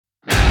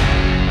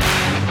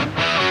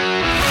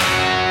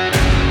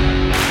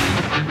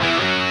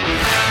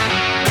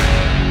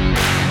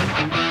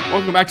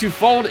Welcome back to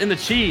Fold in the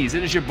Cheese.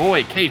 It is your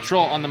boy,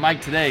 K-Troll, on the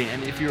mic today.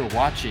 And if you're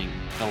watching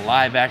the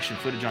live action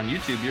footage on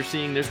YouTube, you're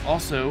seeing there's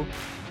also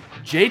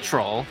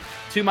J-Troll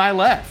to my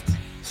left,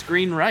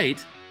 screen right.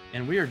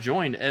 And we are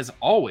joined, as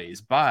always,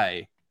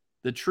 by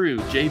the true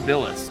Jay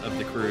Billis of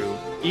the crew,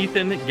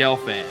 Ethan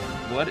Gelfand.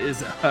 What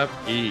is up,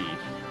 E?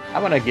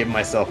 I'm going to give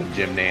myself a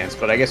Jim Nance,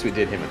 but I guess we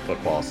did him in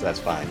football, so that's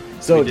fine.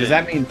 So does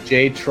that mean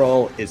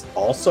J-Troll is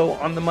also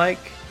on the mic?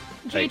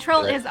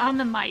 J-Troll is on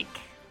the mic.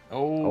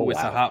 Oh, it's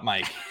a hot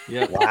mic.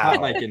 Yeah, wow. Hot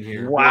mic in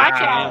here.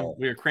 Wow.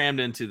 We are crammed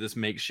into this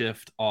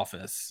makeshift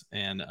office,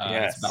 and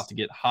It's about to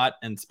get hot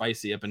and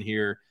spicy up in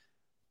here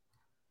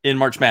in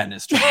March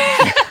Madness terms.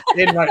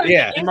 in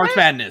March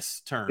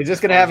Madness terms. Is this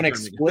going to have an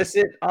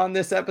explicit on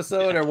this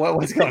episode, or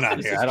what's going on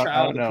here? I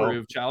don't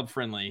know.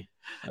 Child-friendly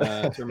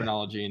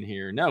terminology in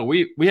here. No,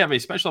 we have a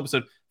special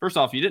episode. First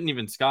off, you didn't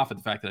even scoff at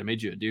the fact that I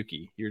made you a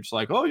Dookie. You're just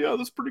like, oh, yeah,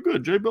 that's pretty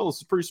good. Jay Billis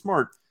is pretty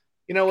smart.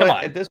 You know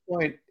what? At this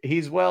point,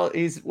 he's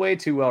way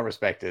too well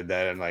respected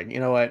that I'm like,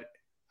 you know what?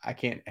 I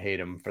can't hate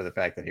him for the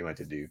fact that he went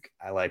to Duke.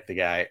 I like the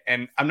guy.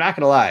 And I'm not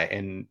going to lie.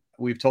 And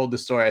we've told the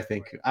story, I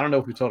think. I don't know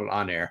if we told it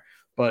on air,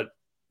 but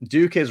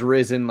Duke has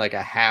risen like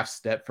a half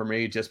step for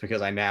me just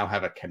because I now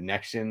have a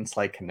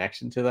slight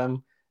connection to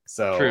them.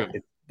 So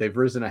they've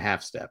risen a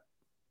half step.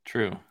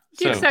 True.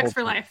 Duke sucks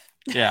for life.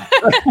 Yeah.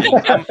 I'm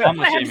what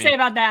I have to say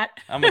about that.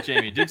 I'm with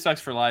Jamie. Duke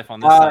sucks for life on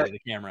this side of the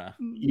camera.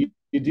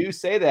 You do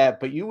say that,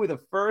 but you were the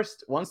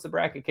first, once the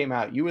bracket came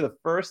out, you were the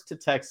first to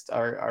text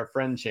our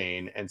friend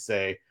Shane and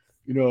say,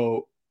 you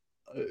know,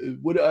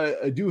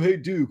 I do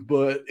hate Duke,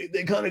 but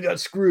they kind of got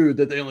screwed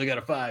that they only got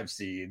a 5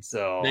 seed.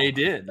 So they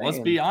did. Let's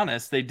be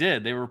honest. They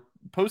did. They were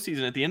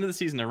postseason at the end of the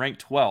season. They're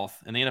ranked 12th,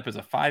 and they end up as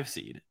a 5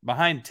 seed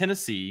behind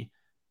Tennessee.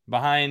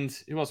 Behind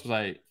who else was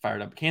I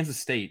fired up? Kansas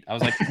State. I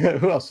was like,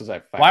 who else was I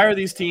fired up? Why are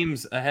these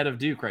teams ahead of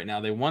Duke right now?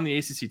 They won the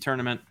ACC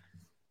tournament.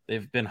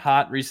 They've been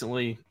hot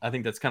recently. I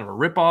think that's kind of a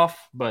ripoff,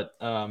 but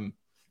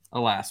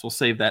alas, we'll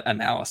save that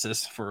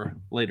analysis for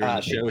later in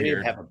the show. They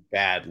here have a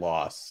bad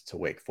loss to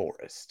Wake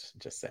Forest.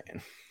 Just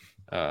saying.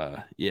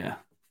 Yeah.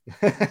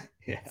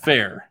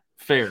 Fair.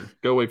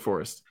 Go Wake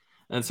Forest.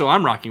 And so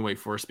I'm rocking Wake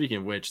Forest. Speaking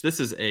of which,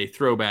 this is a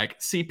throwback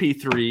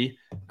CP3,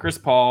 Chris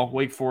Paul,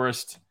 Wake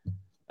Forest.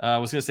 I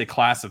was going to say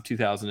class of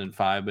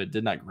 2005, but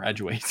did not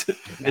graduate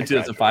in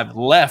 2005.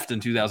 Left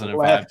in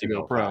 2005 to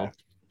go pro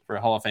for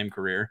a Hall of Fame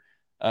career.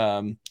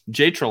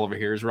 J-Troll over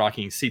here is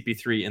rocking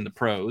CP3 in the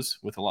pros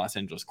with the Los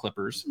Angeles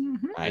Clippers,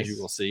 as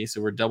you will see. So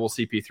we're double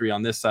CP3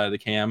 on this side of the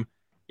cam.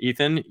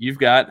 Ethan,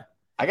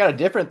 I got a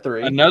different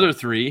 3. Another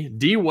 3.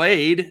 D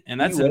Wade, and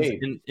that's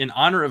in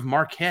honor of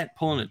Marquette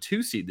pulling a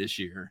 2 seed this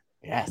year.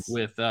 Yes.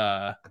 With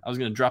I was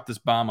going to drop this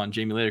bomb on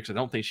Jamie later because I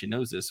don't think she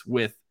knows this.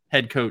 With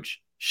head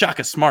coach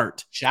Shaka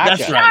Smart.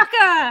 That's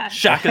right.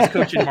 Shaka's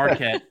coaching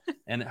Marquette,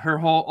 and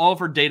all of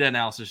her data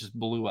analysis just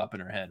blew up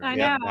in her head.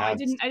 Right? I know. I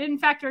didn't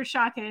factor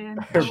Shaka in.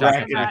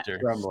 Shaka factor.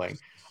 Grumbling.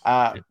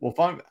 Well,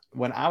 fun.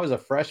 When I was a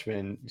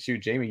freshman,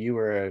 Jamie, you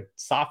were a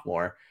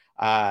sophomore.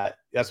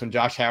 That's when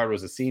Josh Howard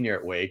was a senior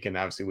at Wake, and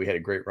obviously we had a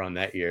great run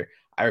that year.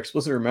 I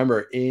explicitly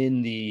remember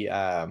in the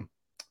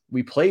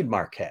we played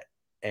Marquette,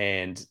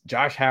 and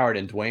Josh Howard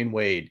and Dwayne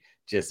Wade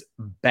just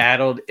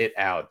battled it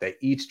out. They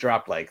each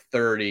dropped like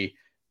 30.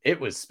 It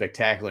was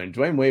spectacular. And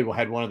Dwayne Wade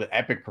had one of the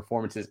epic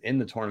performances in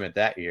the tournament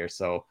that year.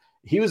 So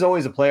he was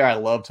always a player I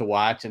loved to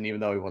watch. And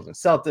even though he wasn't a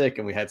Celtic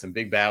and we had some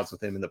big battles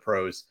with him in the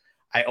pros,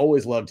 I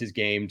always loved his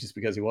game just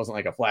because he wasn't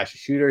like a flashy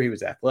shooter. He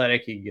was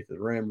athletic. He could get to the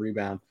rim,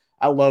 rebound.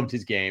 I loved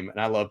his game and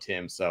I loved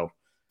him. So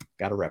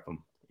got to rep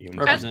him.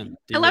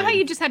 I love how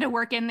you just had to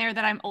work in there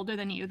that I'm older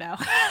than you, though.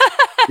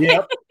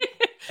 Yep.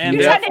 And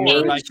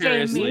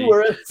vicariously, you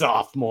were a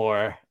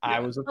sophomore. Yeah.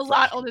 I was a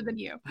lot older than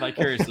you.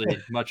 Vicariously,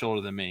 much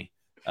older than me.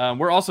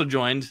 We're also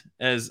joined,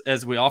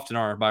 as we often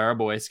are, by our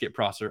boy Skip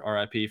Prosser,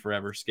 RIP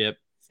forever. Skip,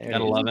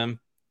 gotta love him.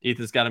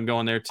 Ethan's got him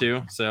going there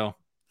too, so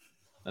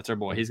that's our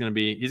boy. He's gonna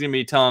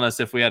be telling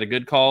us if we had a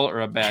good call or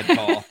a bad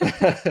call.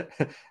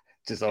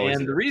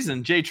 The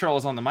reason J-Troll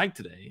is on the mic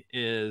today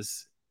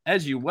is,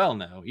 as you well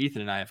know,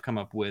 Ethan and I have come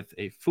up with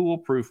a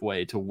foolproof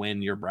way to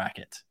win your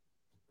bracket.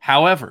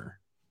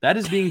 However, that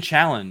is being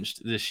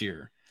challenged this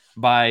year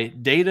by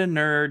data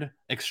nerd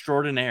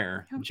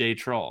extraordinaire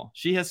J-Troll.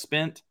 She has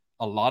spent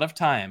a lot of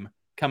time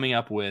coming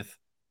up with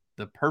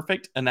the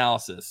perfect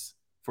analysis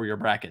for your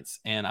brackets.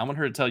 And I want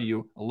her to tell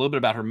you a little bit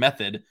about her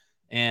method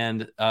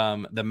and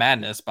the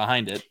madness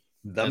behind it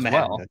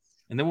well.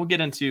 And then we'll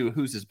get into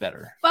whose is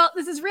better. Well,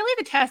 this is really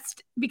the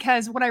test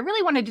because what I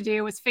really wanted to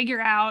do was figure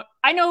out,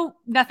 I know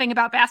nothing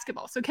about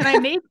basketball. So can I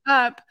make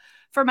up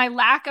for my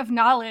lack of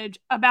knowledge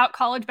about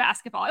college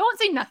basketball? I won't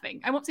say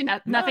nothing.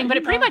 Nothing, but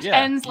it pretty much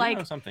ends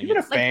like something. You've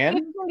been a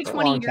fan like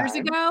 20 years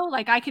ago.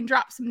 Like I can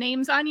drop some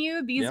names on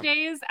you these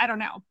days. I don't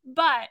know.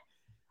 But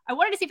I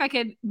wanted to see if I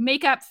could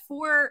make up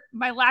for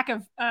my lack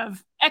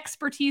of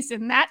expertise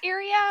in that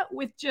area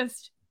with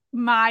just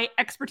my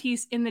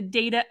expertise in the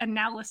data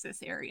analysis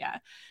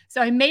area.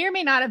 So I may or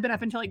may not have been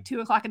up until like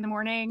 2:00 in the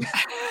morning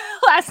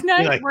last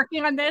night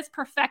working on this,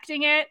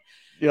 perfecting it.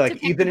 You're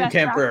like, Ethan and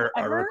Kemper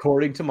are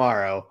recording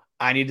tomorrow.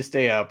 I need to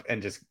stay up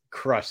and just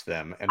crush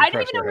them. And I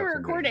didn't even know we were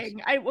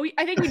recording. I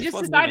think we just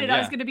decided I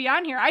was going to be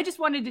on here. I just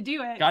wanted to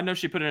do it. God knows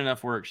she put in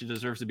enough work. She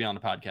deserves to be on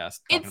the podcast.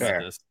 It's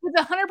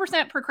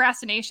 100%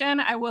 procrastination.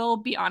 I will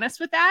be honest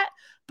with that,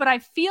 but I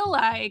feel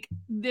like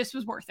this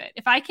was worth it.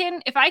 If I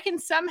can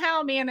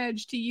somehow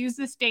manage to use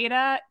this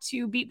data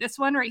to beat this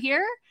one right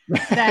here,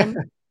 then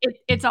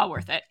it's all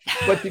worth it.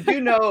 But did you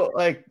know,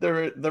 like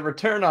the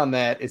return on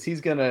that is he's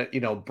gonna,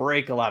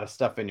 break a lot of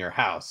stuff in your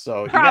house.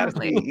 So you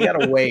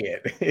gotta weigh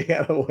it. You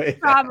gotta weigh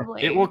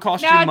Probably. It will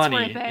cost you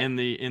money in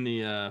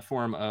the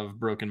form of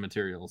broken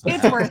materials.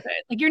 It's worth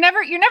it. Like you're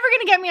never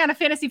gonna get me on a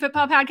fantasy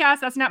football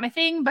podcast. That's not my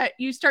thing. But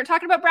you start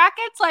talking about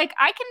brackets, like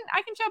I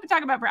can show up and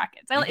talk about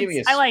brackets. I like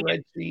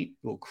it. Spreadsheet,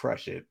 we'll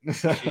crush it.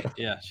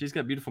 She's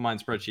got beautiful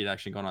mind spreadsheet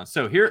action going on.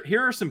 So here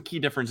are some key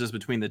differences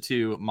between the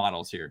two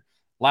models here.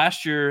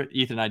 Last year,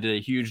 Ethan and I did a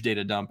huge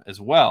data dump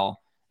as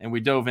well, and we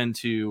dove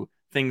into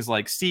things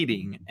like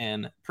seeding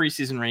and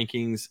preseason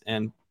rankings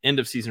and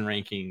end-of-season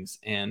rankings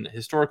and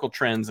historical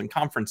trends and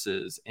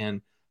conferences and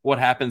what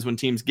happens when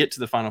teams get to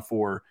the Final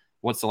Four,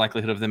 what's the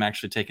likelihood of them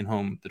actually taking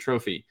home the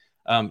trophy.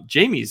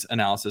 Jamie's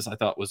analysis, I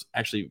thought, was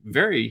actually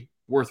very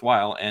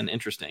worthwhile and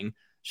interesting.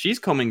 She's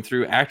combing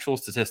through actual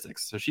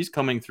statistics. So she's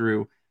combing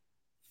through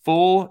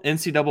full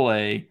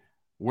NCAA.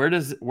 Where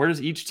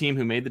does each team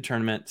who made the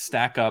tournament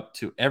stack up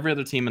to every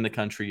other team in the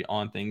country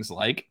on things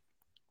like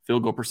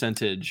field goal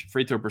percentage,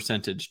 free throw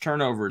percentage,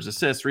 turnovers,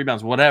 assists,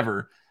 rebounds,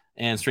 whatever,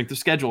 and strength of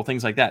schedule,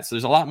 things like that. So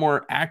there's a lot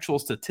more actual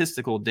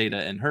statistical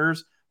data in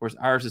hers, whereas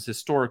ours is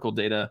historical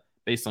data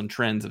based on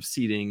trends of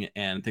seeding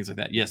and things like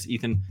that. Yes,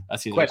 Ethan, I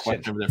see the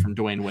question over there from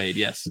Dwayne Wade.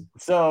 Yes.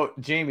 So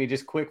Jamie,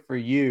 just quick for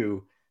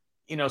you.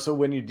 So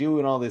when you're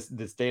doing all this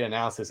data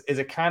analysis, is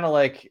it kind of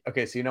like,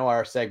 okay, so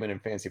our segment in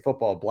fantasy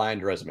football,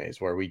 blind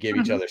resumes, where we give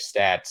each other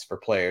stats for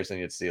players and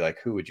you'd see like,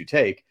 who would you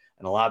take?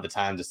 And a lot of the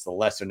times it's the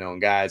lesser known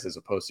guys as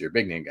opposed to your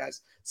big name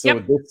guys. So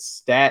with this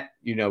stat,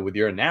 with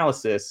your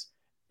analysis,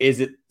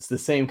 it's the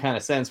same kind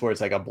of sense where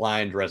it's like a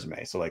blind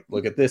resume. So like,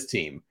 look at this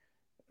team.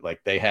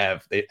 Like they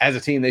as a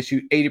team, they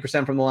shoot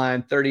 80% from the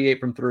line, 38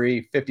 from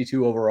 3,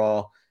 52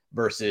 overall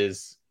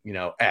versus,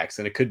 X.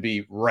 And it could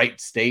be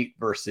Wright State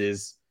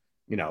versus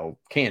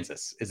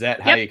Kansas. Is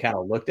that how you kind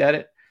of looked at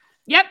it?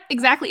 Yep,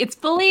 exactly. It's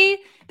fully,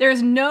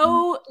 there's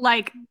no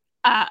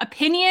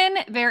opinion.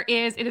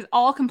 It is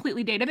all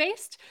completely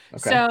data-based.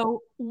 Okay.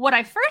 So what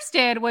I first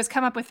did was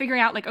come up with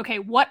figuring out okay,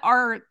 what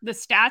are the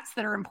stats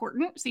that are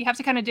important? So you have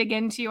to kind of dig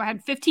into, I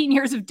had 15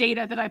 years of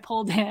data that I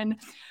pulled in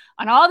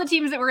on all the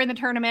teams that were in the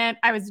tournament.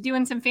 I was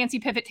doing some fancy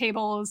pivot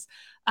tables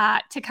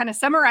to kind of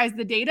summarize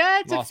the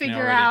data to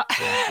figure out.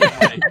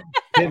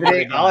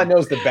 Pivoting. All I know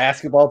is the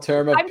basketball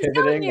term of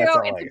pivoting. That's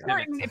all it's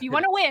important. If you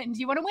want to win,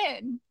 you want to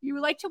win. You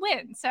would like to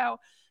win. So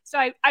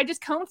I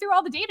just combed through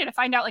all the data to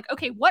find out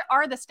okay, what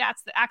are the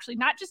stats that actually,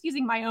 not just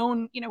using my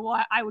own,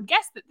 well, I would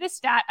guess that this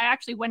stat, I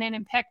actually went in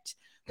and picked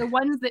the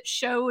ones that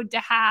showed to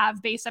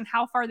have, based on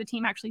how far the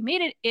team actually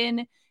made it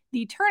in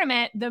the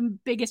tournament, the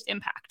biggest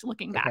impact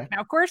looking back. Now,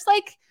 of course,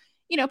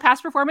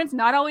 past performance,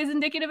 not always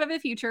indicative of the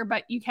future,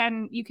 but you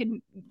can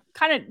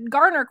kind of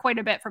garner quite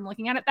a bit from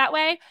looking at it that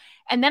way.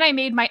 And then I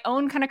made my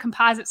own kind of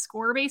composite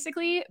score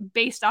basically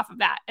based off of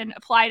that and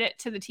applied it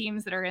to the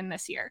teams that are in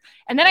this year.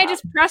 And then I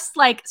just pressed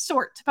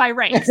sort by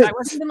ranks. I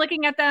wasn't even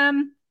looking at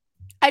them.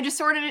 I just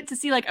sorted it to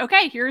see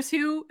okay, here's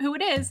who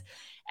it is.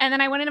 And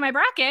then I went into my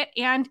bracket,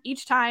 and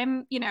each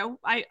time,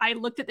 I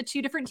looked at the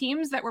two different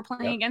teams that were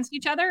playing against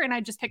each other, and I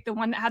just picked the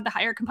one that had the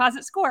higher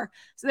composite score.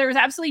 So there was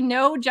absolutely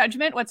no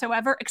judgment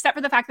whatsoever, except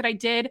for the fact that I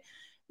did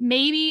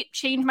maybe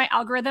change my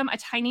algorithm a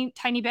tiny,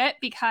 tiny bit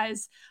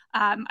because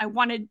I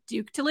wanted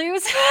Duke to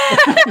lose.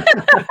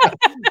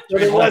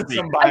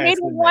 I made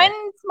one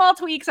small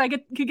tweak so I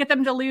could get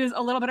them to lose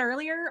a little bit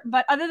earlier.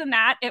 But other than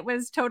that, it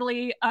was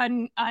totally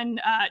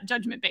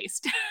judgment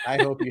based. I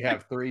hope you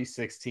have 3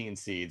 16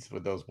 seeds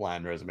with those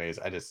blind resumes.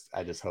 I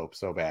just hope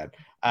so bad.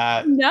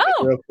 No.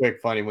 Real quick,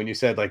 funny, when you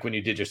said when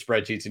you did your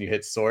spreadsheets and you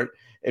hit sort,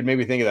 it made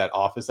me think of that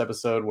Office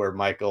episode where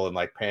Michael and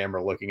Pam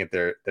are looking at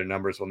their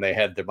numbers when they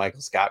had the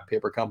Michael Scott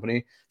Paper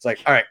Company. It's all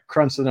right,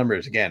 crunch the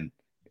numbers again.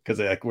 Because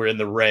we're in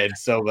the red,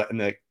 so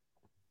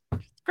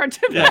crunch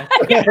them,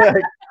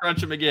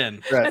 crunch them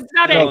again. Right. That's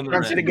not it.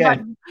 Crunch it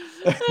again.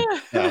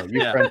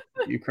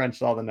 You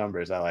crunched all the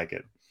numbers. I like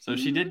it. So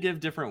she did give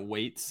different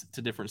weights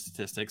to different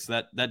statistics.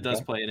 That does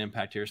play an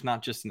impact here. It's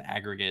not just an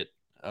aggregate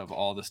of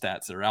all the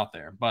stats that are out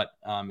there, but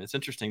it's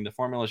interesting the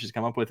formula she's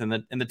come up with, and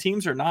the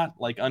teams are not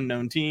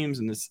unknown teams,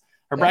 and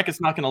her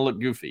bracket's not going to look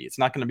goofy. It's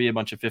not going to be a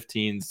bunch of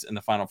 15s in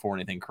the Final Four or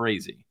anything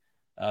crazy.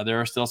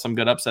 There are still some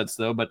good upsets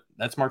though, but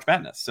that's March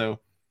Madness, so.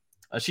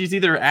 She's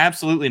either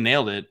absolutely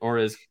nailed it or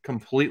is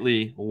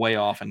completely way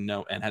off and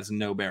has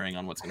no bearing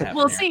on what's going to happen.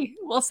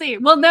 We'll see.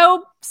 We'll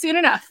know soon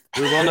enough.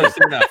 We will know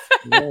soon enough.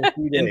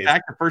 In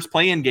fact, the first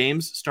play-in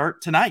games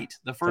start tonight.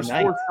 The first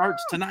 4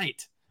 starts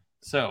tonight.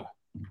 So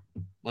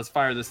let's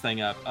fire this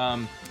thing up.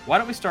 Why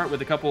don't we start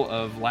with a couple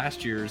of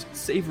last year's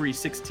savory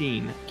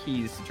 16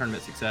 keys to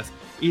tournament success?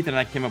 Ethan and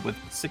I came up with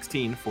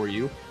 16 for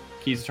you.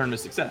 keys to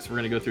tournament success. We're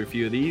going to go through a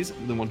few of these,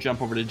 then we'll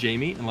jump over to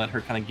Jamie and let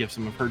her kind of give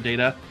some of her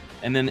data.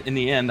 And then in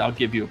the end, I'll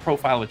give you a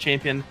profile of a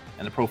champion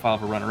and a profile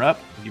of a runner-up.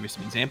 I'll give you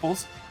some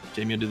examples.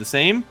 Jamie will do the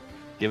same.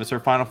 Give us her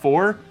final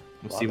four.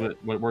 We'll see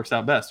what works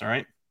out best. All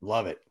right.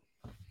 Love it.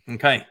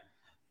 Okay.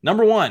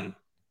 Number one,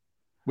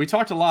 we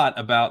talked a lot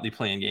about the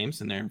play-in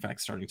games, and they're in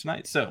fact starting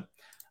tonight. So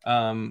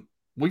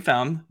we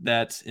found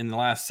that in the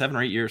last 7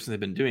 or 8 years since they've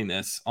been doing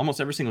this, almost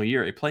every single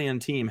year, a play-in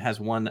team has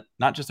won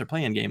not just their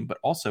play-in game, but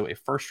also a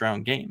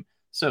first-round game.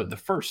 So the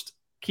first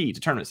key to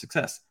tournament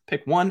success,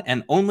 pick one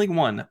and only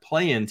one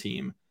play-in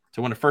team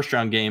to win a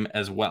first-round game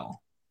as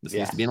well. This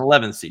needs to be an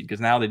 11th seed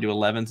because now they do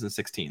 11s and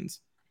 16s.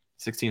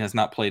 16 has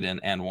not played in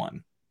and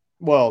won.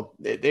 Well,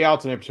 they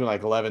alternate between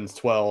like 11s,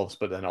 12s,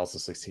 but then also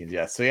 16s.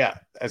 Yeah. So, yeah,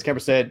 as Kemper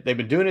said, they've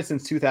been doing it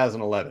since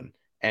 2011.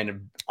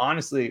 And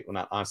honestly, well,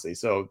 not honestly.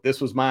 So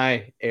this was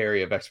my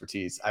area of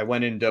expertise. I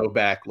went and dove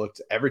back, looked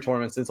at every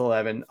tournament since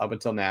 11 up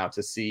until now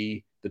to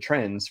see the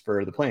trends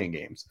for the playing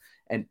games.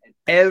 And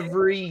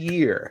every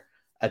year,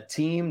 a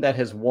team that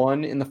has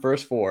won in the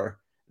first four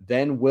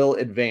then will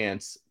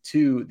advance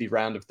to the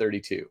round of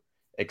 32.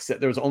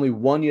 Except there was only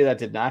 1 year that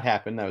did not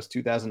happen. That was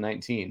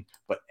 2019.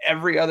 But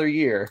every other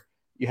year,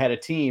 you had a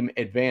team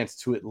advance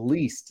to at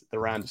least the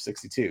round of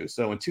 62.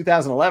 So in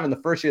 2011, the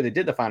first year they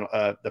did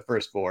the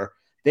first four,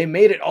 they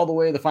made it all the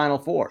way to the final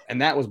four, and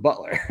that was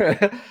Butler.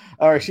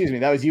 Or excuse me,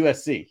 that was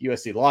USC.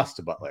 USC lost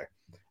to Butler.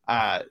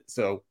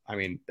 So, I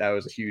mean, that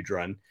was a huge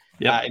run.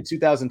 Yep. In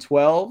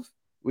 2012,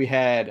 we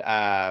had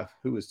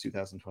who was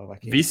 2012? I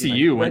can't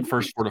VCU went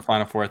first four to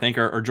final four, I think,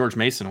 or George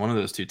Mason, one of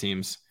those two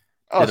teams.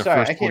 Oh,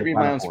 sorry, I can't read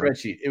my own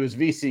spreadsheet. It was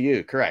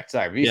VCU, correct?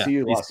 Sorry,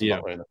 VCU lost to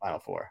Butler in the final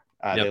four.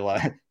 They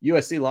lost.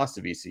 USC lost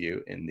to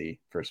VCU in the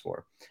first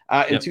four.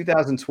 In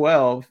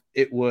 2012,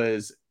 it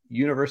was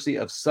University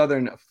of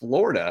Southern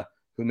Florida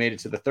who made it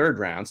to the third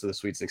round, so the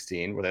Sweet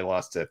 16, where they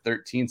lost to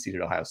 13-seeded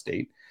Ohio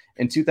State.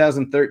 In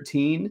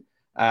 2013,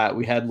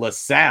 we had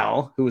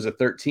LaSalle, who was a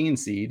 13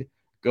 seed,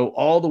 go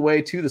all the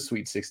way to the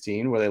Sweet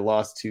 16, where they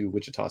lost to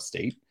Wichita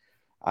State.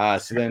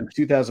 So then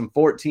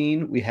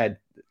 2014, we had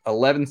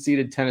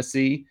 11-seeded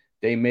Tennessee.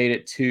 They made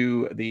it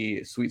to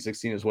the Sweet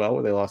 16 as well,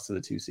 where they lost to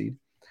the 2 seed.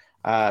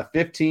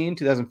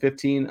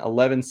 2015,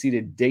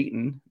 11-seeded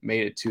Dayton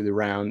made it to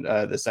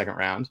the second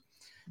round,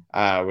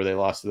 where they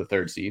lost to the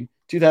 3rd seed.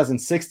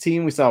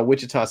 2016, we saw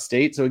Wichita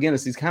State. So again,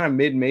 it's these kind of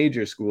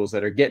mid-major schools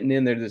that are getting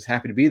in. They're just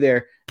happy to be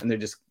there, and they're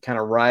just kind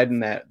of riding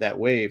that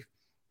wave.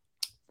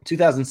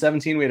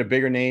 2017, we had a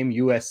bigger name,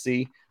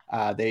 USC.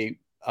 They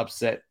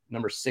upset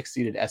number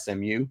 6-seeded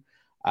SMU.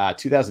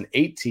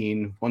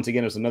 2018, once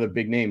again, it was another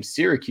big name.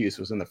 Syracuse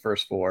was in the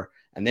first four,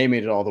 and they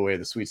made it all the way to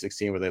the Sweet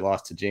 16, where they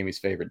lost to Jamie's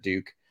favorite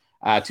Duke.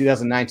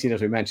 2019,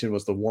 as we mentioned,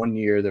 was the 1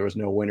 year there was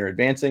no winner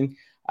advancing.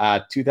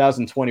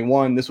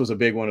 2021, this was a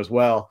big one as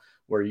well,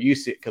 where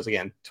UC, because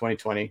again,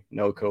 2020,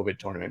 no COVID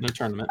tournament. No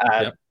tournament.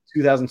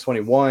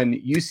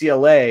 2021,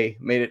 UCLA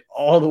made it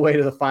all the way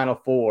to the Final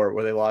Four,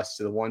 where they lost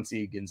to the 1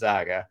 seed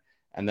Gonzaga.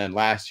 And then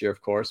last year,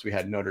 of course, we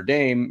had Notre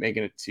Dame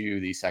making it to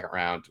the second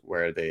round,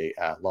 where they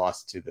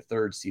lost to the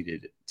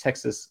 3rd-seeded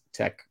Texas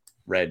Tech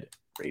Red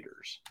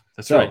Raiders.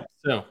 That's right.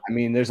 So I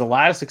mean, there's a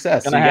lot of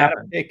success. So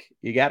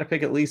you got to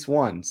pick at least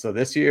one. So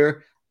this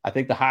year, I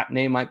think the hot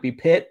name might be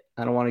Pitt.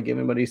 I don't want to give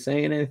anybody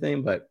saying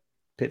anything, but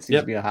Pitt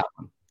seems to be a hot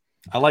one.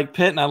 I like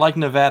Pitt and I like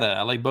Nevada.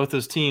 I like both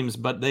those teams,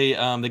 but they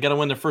got to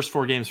win their first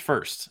 4 games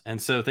first.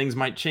 And so things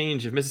might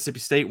change. If Mississippi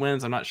State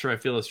wins, I'm not sure I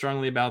feel as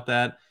strongly about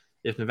that.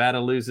 If Nevada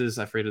loses,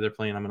 I forget who they're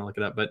playing. I'm going to look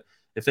it up. But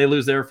if they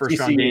lose their first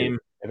round game,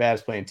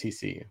 Nevada's playing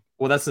TCU.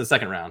 Well, that's in the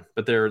second round,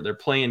 but their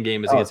playing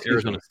game is against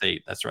Arizona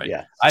State. That's right.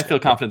 Yeah. I feel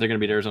confident they're going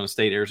to beat Arizona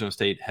State. Arizona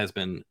State has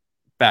been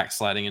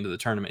backsliding into the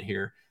tournament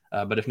here.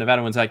 But if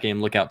Nevada wins that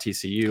game, look out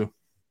TCU.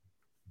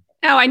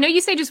 Now, I know you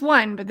say just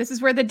one, but this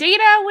is where the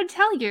data would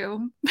tell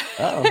you.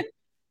 Oh.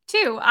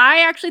 2.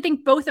 I actually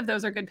think both of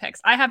those are good picks.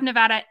 I have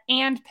Nevada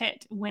and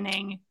Pitt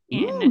winning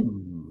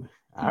in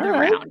the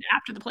round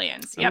after the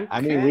play-ins. Yep.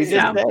 I mean, we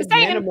just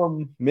said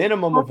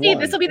minimum of 1.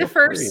 This will be the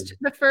first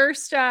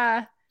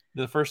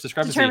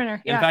discrepancy.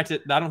 Determiner, In fact,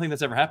 I don't think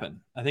that's ever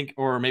happened. I think,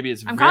 or maybe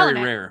it's very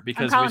rare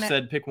because we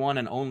said pick one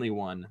and only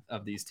one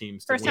of these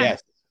teams.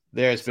 Yes,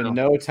 there's been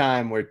no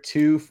time where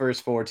 2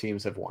 first 4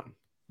 teams have won.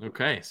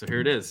 Okay, so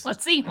here it is.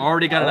 Let's see.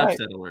 Already got an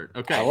upset alert.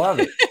 Okay. I love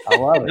it.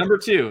 Number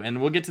 2,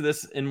 and we'll get to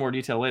this in more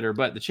detail later,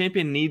 but the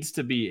champion needs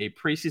to be a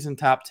preseason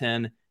top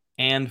 10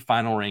 and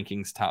final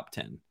rankings top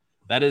 10.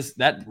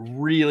 That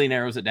really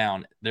narrows it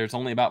down. There's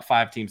only about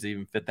 5 teams that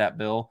even fit that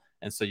bill.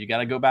 And so you got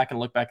to go back and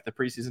look back at the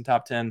preseason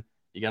top 10.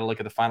 You got to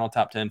look at the final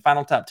top 10.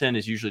 Final top 10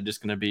 is usually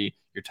just going to be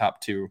your top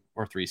 2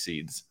 or 3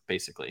 seeds,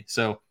 basically.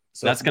 So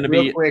that's going to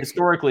be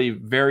historically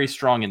very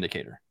strong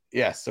indicator.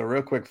 Yes. So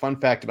real quick, fun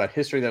fact about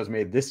history that was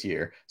made this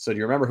year. So do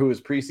you remember who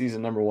was preseason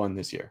number 1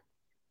 this year?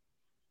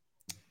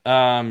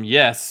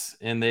 Yes.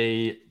 And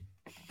the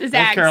Zags.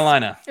 North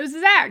Carolina. It was the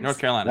Zags. North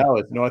Carolina. No,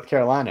 it's North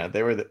Carolina.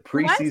 They were the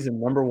preseason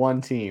number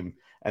 1 team.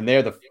 And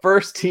they're the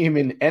first team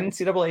in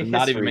NCAA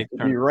history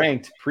to be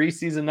ranked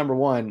preseason number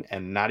 1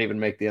 and not even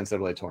make the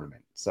NCAA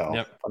tournament. So,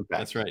 fun fact.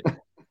 That's right.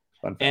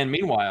 And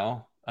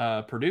meanwhile,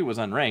 Purdue was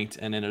unranked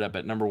and ended up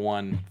at number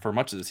 1 for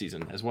much of the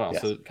season as well.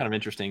 Yes. So kind of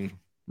interesting.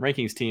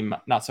 Rankings team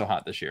not so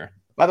hot this year.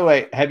 By the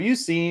way, have you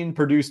seen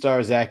Purdue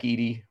star Zach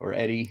Edey or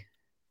Eddie?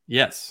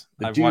 Yes,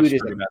 I've watched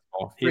Purdue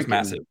basketball. He's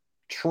massive.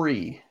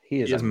 Tree.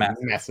 He is a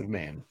massive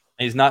man.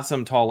 He's not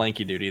some tall,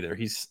 lanky dude either.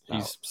 He's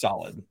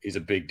solid. He's a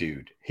big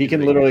dude. He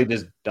can literally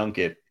just dunk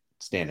it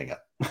standing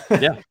up.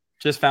 Yeah,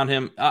 just found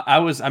him.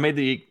 I made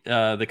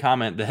the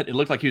comment that it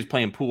looked like he was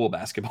playing pool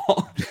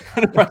basketball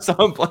whenever I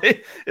saw him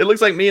play. It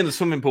looks like me in the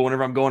swimming pool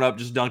whenever I'm going up,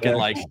 just dunking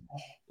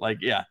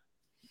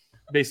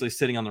basically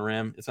sitting on the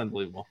rim. It's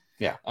unbelievable.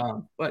 Yeah.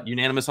 But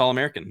unanimous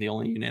All-American, the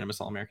only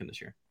unanimous All-American this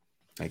year.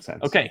 Makes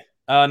sense. Okay.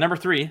 Number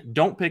 3,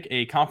 don't pick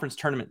a conference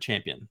tournament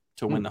champion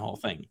to win the whole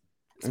thing.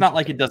 It's not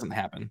like it doesn't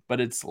happen, but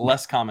it's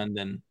less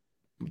common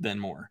than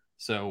more.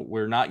 So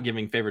we're not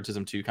giving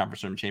favoritism to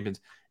conference tournament champions.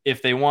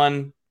 If they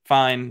won,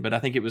 fine, but I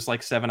think it was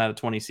like 7 out of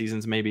 20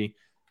 seasons maybe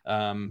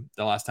the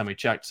last time we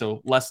checked.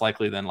 So less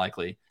likely than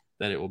likely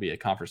that it will be a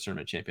conference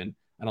tournament champion.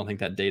 I don't think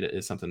that data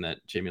is something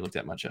that Jamie looked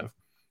at much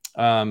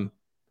of.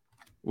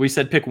 We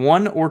said pick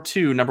 1 or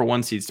 2 number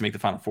 1 seeds to make the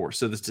Final Four.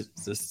 So the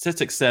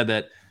statistics said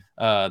that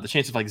the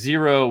chance of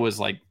 0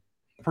 was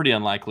pretty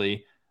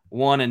unlikely.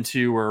 1 and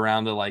 2 were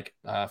around the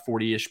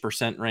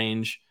 40-ish%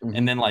 range. Mm-hmm.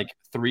 And then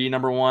 3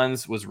 number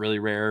 1s was really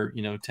rare,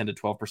 10 to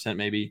 12%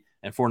 maybe.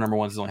 And 4 number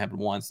 1s has only happened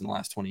once in the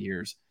last 20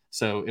 years.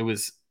 So it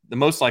was the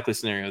most likely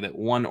scenario that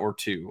 1 or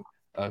 2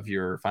 of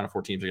your Final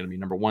Four teams are going to be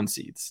number 1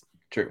 seeds.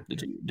 True.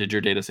 Did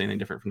your data say anything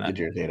different from that? Did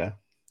your data?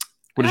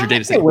 What does your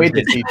data say? Wait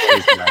to see.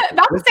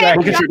 Look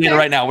at your data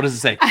right now. What does it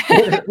say?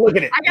 Look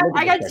at it.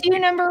 I got 2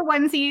 number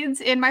 1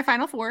 seeds in my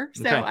Final Four,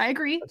 so okay. I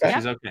agree. Okay.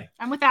 She's okay.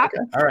 I'm with that.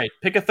 Okay. All right.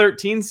 Pick a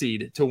 13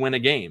 seed to win a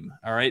game.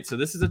 All right. So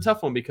this is a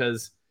tough one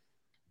because,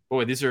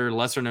 boy, these are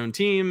lesser known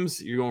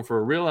teams. You're going for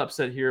a real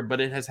upset here, but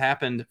it has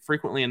happened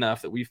frequently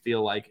enough that we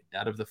feel like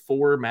out of the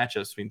 4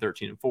 matchups between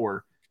 13 and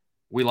 4,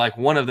 we like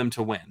one of them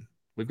to win.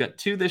 We've got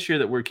 2 this year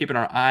that we're keeping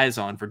our eyes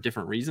on for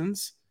different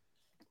reasons.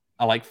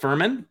 I like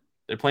Furman.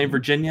 They're playing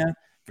Virginia.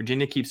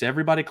 Virginia keeps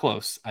everybody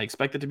close. I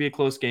expect it to be a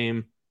close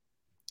game.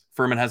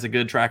 Furman has a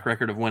good track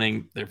record of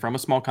winning. They're from a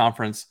small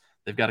conference.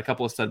 They've got a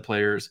couple of stud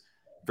players.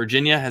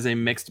 Virginia has a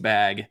mixed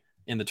bag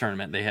in the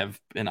tournament. They have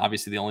been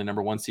obviously the only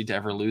number 1 seed to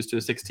ever lose to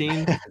a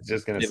 16.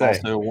 They've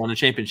also won a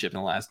championship in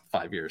the last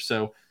 5 years.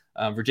 So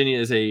Virginia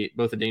is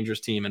both a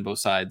dangerous team on both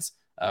sides.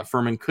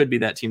 Furman could be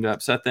that team to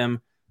upset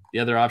them. The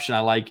other option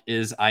I like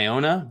is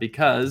Iona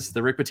because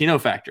the Rick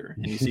Pitino factor.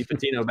 And you see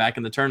Pitino back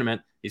in the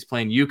tournament. He's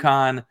playing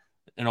UConn,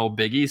 an old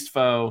Big East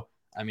foe.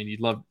 I mean, he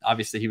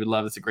would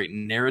love. It's a great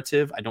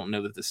narrative. I don't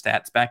know that the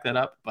stats back that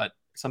up, but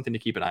something to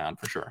keep an eye on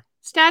for sure.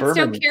 Stats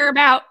don't care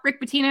about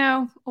Rick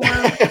Pitino or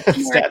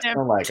stats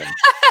don't like him.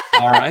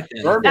 All right,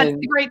 then. That's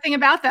the great thing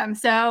about them.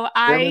 So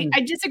I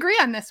disagree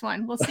on this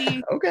one. We'll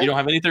see. Okay. You don't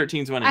have any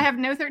 13s winning. I have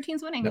no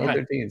 13s winning. No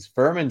 13s.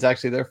 Furman's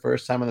actually their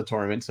first time in the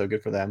tournament, so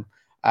good for them.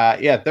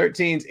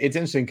 13s. It's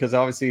interesting because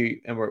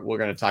obviously, and we're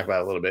going to talk about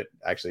it a little bit.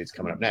 Actually, it's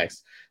coming up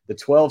next. The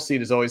 12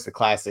 seed is always the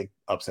classic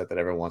upset that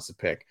everyone wants to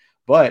pick.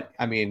 But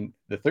I mean,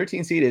 the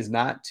 13 seed is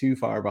not too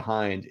far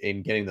behind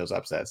in getting those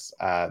upsets.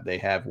 They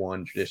have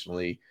won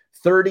traditionally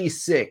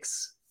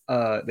 36.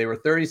 They were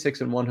 36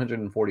 and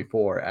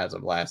 144 as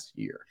of last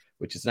year,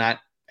 which is not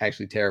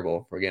actually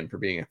terrible for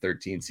being a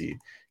 13 seed.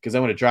 Because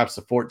then when it drops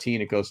to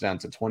 14, it goes down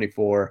to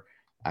 24.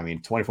 I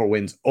mean, 24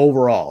 wins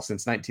overall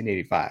since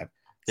 1985.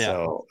 Yeah.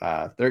 So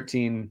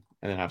 13,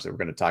 and then obviously we're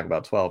going to talk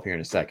about 12 here in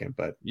a second.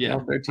 But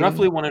 13,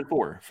 roughly 1 and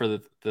 4 for the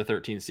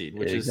 13 seed,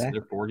 which is there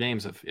 4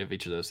 games of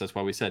each of those. That's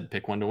why we said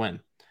pick 1 to win.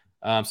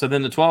 So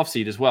then the 12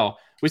 seed as well.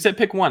 We said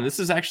pick 1. This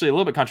is actually a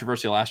little bit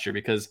controversial last year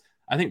because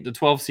I think the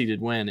 12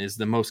 seeded win is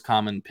the most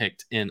common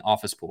picked in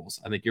office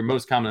pools. I think you're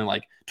most common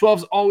in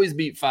 12s always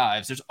beat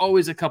 5s. There's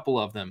always a couple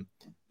of them.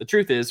 The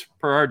truth is,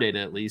 per our data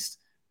at least,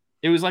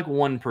 it was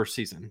 1 per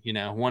season,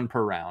 1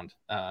 per round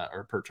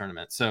or per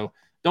tournament. So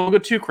don't go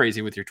too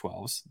crazy with your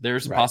 12s.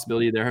 There's a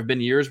possibility. There have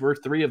been years where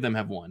 3 of them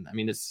have won. I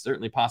mean, it's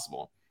certainly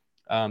possible.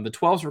 The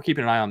 12s we're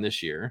keeping an eye on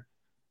this year.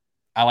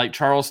 I like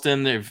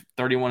Charleston. They're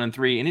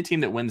 31-3. Any team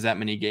that wins that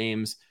many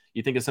games,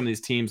 you think of some of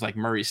these teams like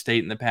Murray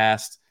State in the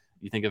past.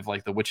 You think of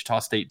the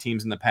Wichita State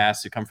teams in the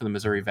past who come from the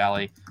Missouri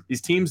Valley.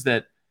 These teams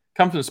that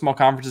come from small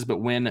conferences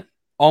but win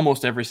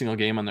almost every single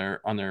game on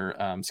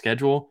their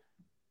schedule.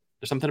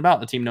 There's something about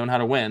the team knowing how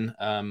to win.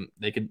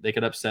 They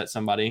could upset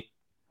somebody.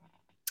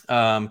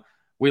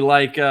 We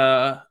like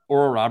Oral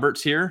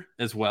Roberts here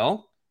as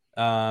well.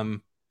 Oral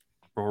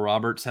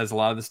Roberts has a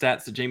lot of the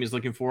stats that Jamie's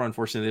looking for.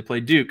 Unfortunately, they play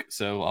Duke,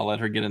 so I'll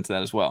let her get into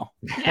that as well.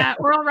 Yeah,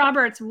 Oral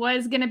Roberts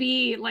was going to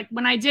be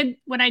when I did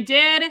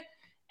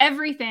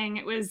everything,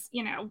 it was,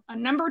 a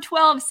number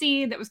 12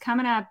 seed that was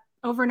coming up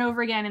over and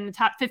over again in the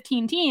top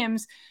 15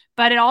 teams,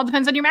 but it all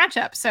depends on your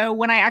matchup. So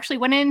when I actually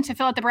went in to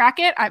fill out the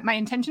bracket, my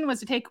intention was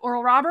to take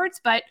Oral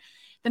Roberts, but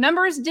the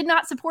numbers did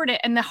not support it.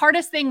 And the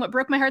hardest thing, what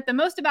broke my heart the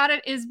most about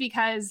it, is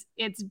because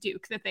it's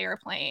Duke that they are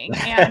playing.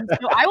 And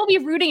so I will be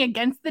rooting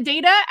against the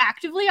data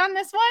actively on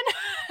this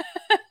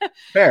one.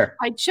 Fair.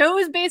 I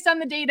chose based on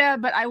the data,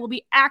 but I will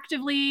be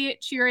actively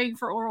cheering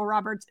for Oral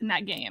Roberts in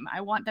that game.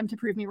 I want them to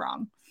prove me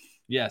wrong.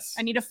 Yes.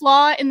 I need a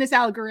flaw in this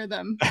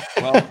algorithm.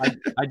 Well,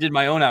 I did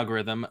my own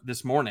algorithm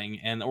this morning,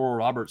 and Oral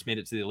Roberts made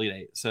it to the Elite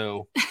Eight.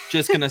 So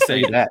just going to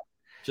say that.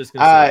 Just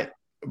going to say that.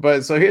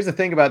 But so here's the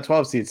thing about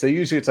 12 seeds. So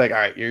usually it's like, all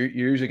right, you're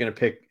usually going to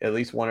pick at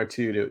least one or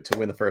two to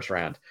win the first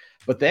round.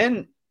 But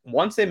then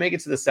once they make it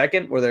to the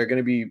second, where they're going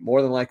to be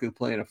more than likely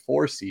playing a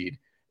 4 seed,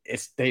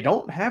 they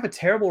don't have a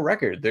terrible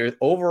record. They're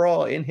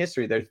overall in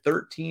history, they're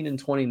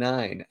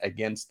 13-29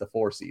 against the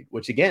 4 seed,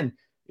 which again,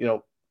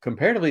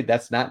 comparatively,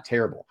 that's not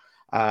terrible.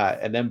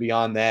 And then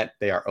beyond that,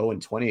 they are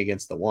 0-20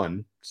 against the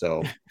 1.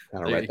 So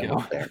kind of write them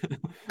up there.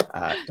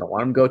 Don't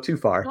want them to go too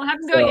far. Don't have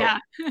to go, yeah.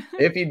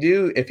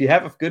 if you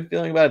have a good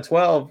feeling about a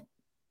 12,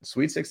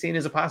 Sweet 16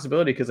 is a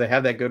possibility because they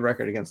have that good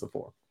record against the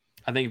 4.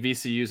 I think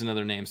VCU is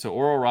another name. So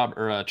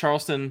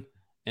Charleston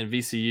and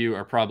VCU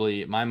are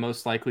probably my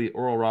most likely.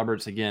 Oral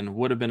Roberts, again,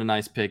 would have been a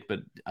nice pick,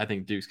 but I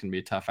think Duke's going to be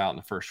a tough out in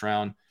the first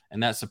round.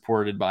 And that's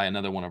supported by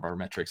another one of our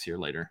metrics here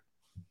later.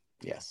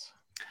 Yes.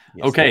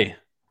 Okay. Sir.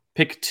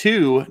 Pick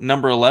 2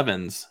 number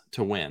 11s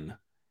to win.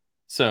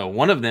 So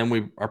one of them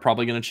we are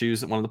probably going to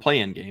choose one of the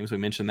play-in games. We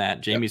mentioned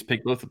that. Jamie's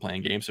picked both the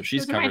play-in games, so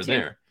she's covered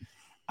there.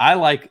 I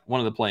like one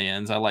of the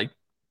play-ins.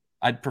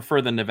 I'd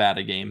prefer the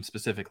Nevada game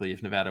specifically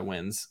if Nevada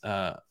wins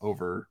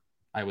over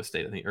Iowa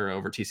State, I think, or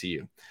over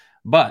TCU.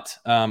 But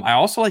I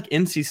also like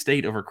NC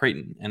State over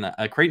Creighton.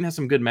 And Creighton has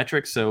some good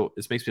metrics, so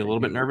this makes me a little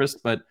bit nervous.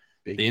 But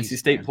the NC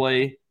State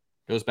play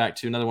goes back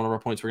to another one of our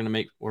points we're going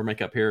to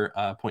make up here,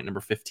 point number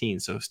 15.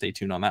 So stay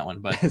tuned on that one.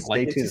 But I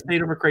like NC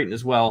State over Creighton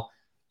as well.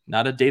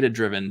 Not a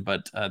data-driven,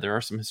 but there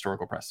are some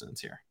historical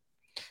precedents here.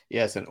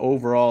 Yes, and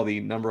overall, the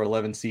number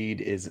 11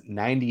 seed is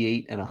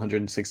 98 and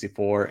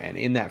 164. And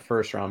in that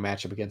first round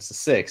matchup against the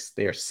 6th,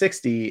 they are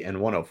 60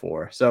 and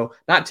 104. So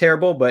not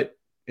terrible, but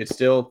it's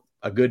still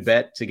a good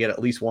bet to get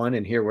at least one.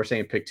 And here we're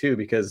saying pick 2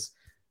 because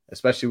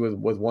especially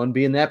with one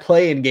being that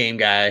play-in game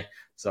guy.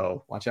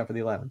 So watch out for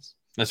the 11s.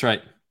 That's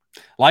right.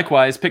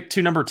 Likewise, pick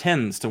 2 number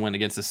 10s to win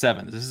against the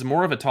 7s. This is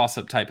more of a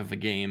toss-up type of a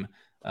game.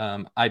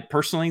 I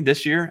personally,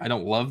 this year, I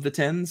don't love the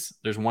 10s.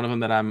 There's one of them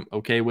that I'm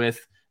okay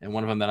with and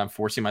one of them that I'm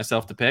forcing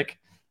myself to pick.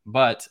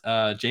 But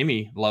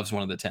Jamie loves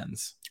one of the 10s.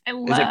 Is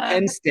it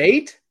Penn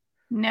State?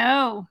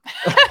 No.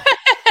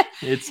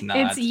 It's not.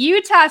 It's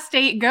Utah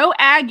State. Go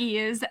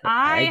Aggies.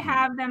 I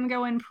have them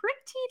going pretty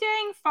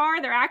dang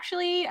far. They're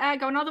actually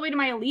going all the way to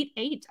my Elite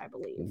 8, I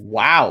believe.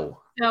 Wow.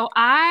 So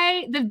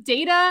the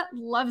data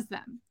loves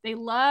them. They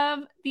love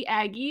the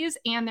Aggies,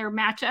 and their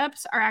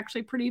matchups are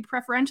actually pretty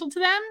preferential to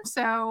them.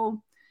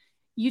 So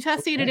Utah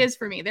State it is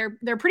for me.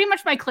 They're pretty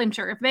much my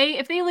clincher.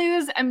 If they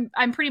lose,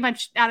 I'm pretty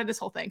much out of this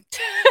whole thing.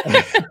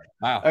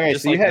 Wow. Okay,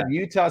 so you have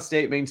Utah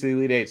State making to the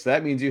Elite 8. So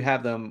that means you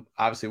have them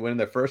obviously winning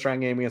their first round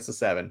game against the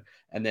 7.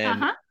 And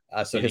then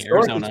so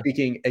historically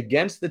speaking,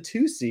 against the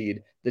 2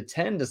 seed, the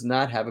 10 does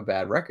not have a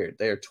bad record.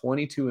 They are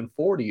 22 and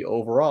 40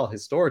 overall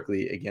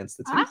historically against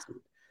the 2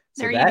 seed.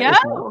 So that is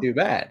not too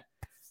bad.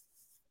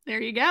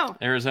 There you go.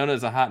 Arizona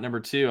is a hot number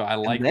 2. I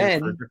like them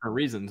for different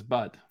reasons,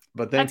 but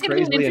then that's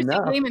going to be an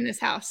interesting game in this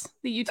house,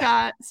 the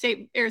Utah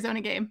State Arizona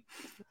game.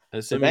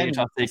 Assuming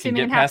Utah State can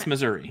get past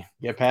Missouri.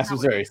 Get past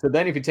Missouri. So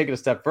then if you take it a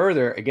step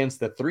further against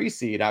the 3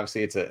 seed,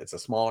 obviously it's a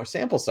smaller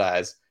sample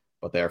size,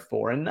 but they're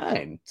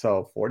 4-9.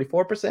 So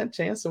 44%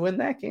 chance to win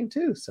that game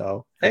too.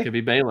 So that could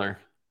be Baylor.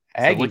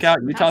 So look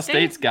out. Utah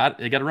State's got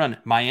to run.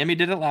 Miami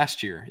did it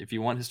last year. If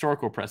you want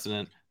historical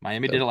precedent,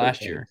 Miami did it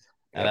last year.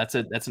 Now that's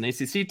an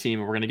ACC team,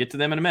 and we're going to get to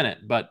them in a minute,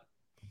 but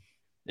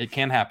it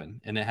can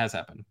happen, and it has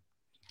happened.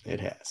 It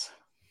has.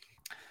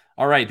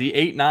 All right, the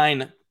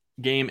 8-9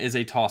 game is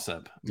a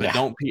toss-up, but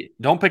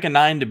don't pick a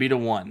 9 to beat a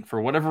 1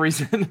 for whatever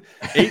reason.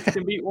 8s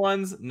can beat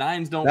 1s,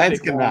 9s don't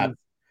pick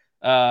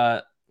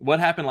 1s. What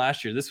happened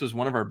last year? This was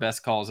one of our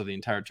best calls of the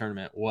entire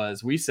tournament.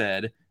 Was we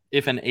said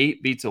if an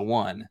 8 beats a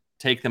 1,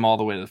 take them all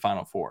the way to the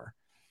Final Four.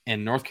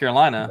 And North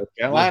Carolina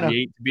was the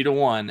 8 to beat a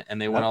 1, and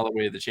they went all the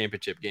way to the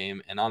championship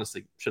game, and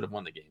honestly should have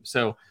won the game.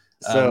 So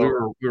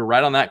we were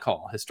right on that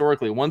call.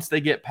 Historically, once they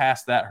get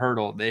past that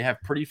hurdle, they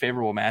have pretty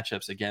favorable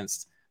matchups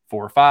against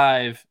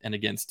 4-5 and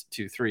against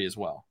 2-3 as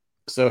well.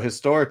 So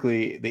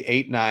historically, the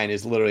 8-9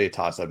 is literally a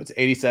toss-up. It's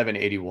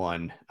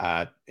 87-81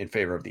 in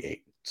favor of the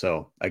 8.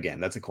 So again,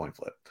 that's a coin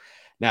flip.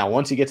 Now,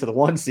 once you get to the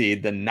 1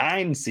 seed, the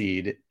 9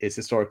 seed is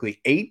historically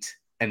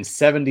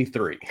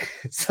 8-73.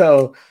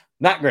 So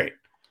not great.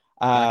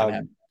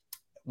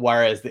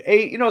 Whereas the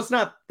 8, it's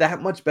not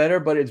that much better,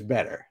 but it's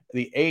better.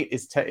 The 8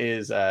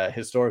 is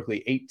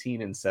historically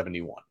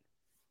 18-71.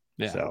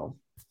 Yeah. So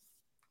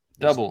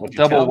double what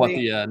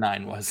the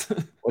 9 was.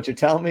 What you're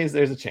telling me is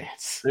there's a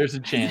chance. There's a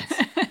chance.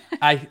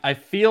 I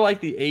feel like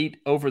the 8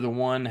 over the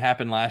 1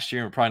 happened last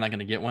year. We're probably not going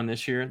to get one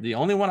this year. The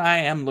only one I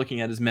am looking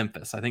at is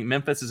Memphis. I think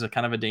Memphis is a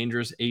kind of a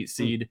dangerous 8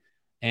 seed,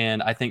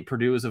 and I think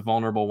Purdue is a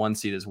vulnerable 1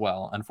 seed as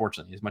well,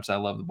 unfortunately, as much as I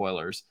love the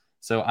Boilers.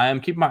 So I am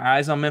keeping my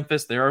eyes on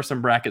Memphis. There are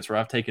some brackets where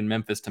I've taken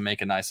Memphis to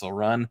make a nice little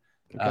run,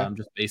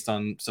 just based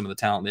on some of the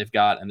talent they've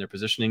got and their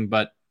positioning.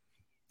 But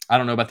I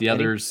don't know about the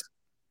others.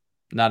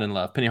 Not in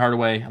love. Penny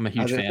Hardaway, I'm a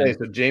huge fan.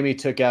 So Jamie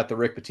took out the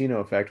Rick Pitino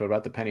effect. What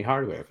about the Penny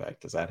Hardaway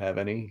effect? Does that have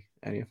any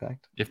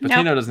effect? If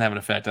Pitino doesn't have an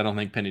effect, I don't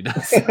think Penny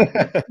does.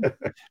 Data,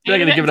 They're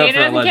going to give it up for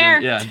a legend.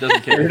 Care. Yeah,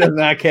 doesn't care. He does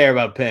not care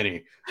about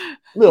Penny.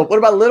 What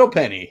about Little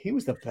Penny? He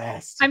was the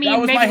best. I mean, that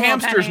was my Little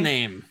hamster's Penny.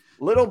 name.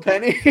 Little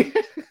Penny.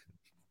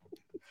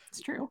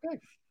 It's true. Okay.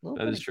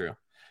 That is true.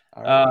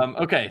 Right.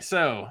 Okay,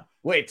 so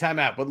wait, time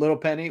out. But Little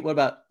Penny, what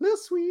about Little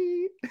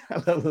Sweet? I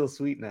love Little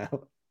Sweet now.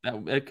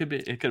 It could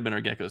have been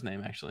our gecko's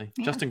name, actually.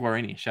 Yeah. Justin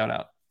Guarini, shout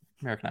out.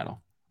 American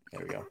Idol.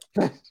 There we go.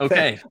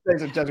 Okay.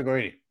 Thanks for Justin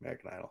Guarini,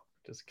 American Idol.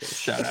 Just kidding.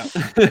 Shout out.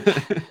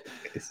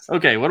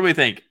 Okay, what do we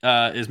think?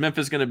 Is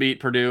Memphis going to beat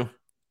Purdue?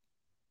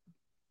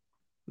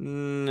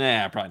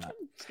 Nah, probably not.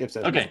 Skip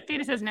says okay.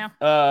 Data says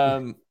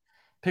no.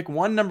 Pick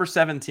one number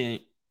 7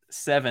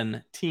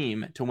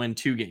 team to win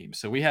 2 games.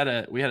 So we had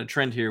a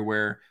trend here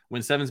where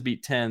when 7s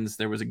beat 10s,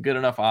 there was a good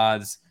enough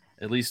odds,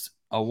 at least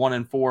a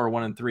 1-4 or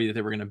 1-3, that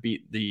they were going to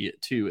beat the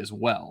 2 as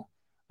well.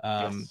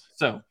 Yes.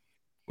 So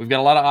we've got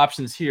a lot of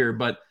options here,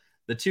 but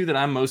the 2 that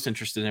I'm most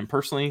interested in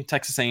personally,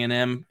 Texas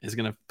A&M is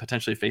going to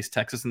potentially face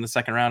Texas in the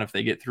second round if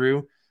they get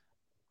through.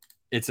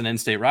 It's an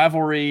in-state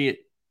rivalry.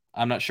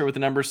 I'm not sure what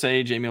the numbers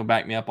say. Jamie will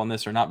back me up on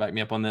this or not back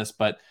me up on this,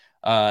 but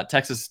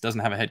Texas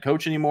doesn't have a head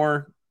coach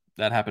anymore.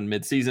 That happened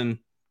mid-season.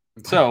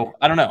 So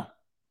I don't know.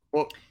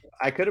 Well,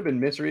 I could have been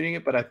misreading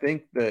it, but I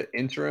think the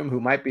interim, who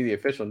might be the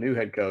official new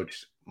head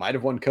coach, might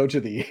have won Coach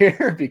of the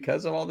Year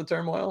because of all the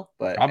turmoil.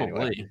 But probably,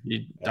 anyway.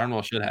 You darn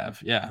well should have.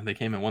 Yeah, they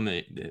came and won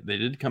they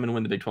did come and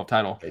win the Big 12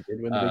 title. They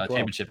did win the Big 12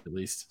 championship at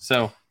least.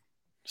 So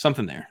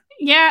something there.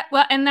 Yeah,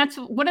 well, and that's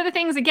one of the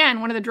things.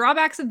 Again, one of the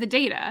drawbacks of the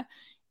data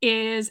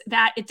is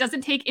that it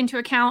doesn't take into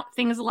account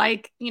things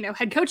like,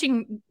 head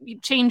coaching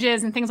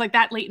changes and things like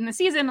that late in the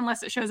season,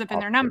 unless it shows up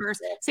in their numbers.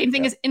 Same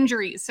thing as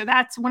injuries. So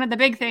that's one of the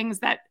big things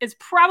that is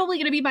probably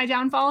going to be my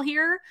downfall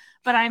here,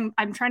 but I'm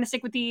trying to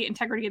stick with the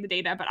integrity of the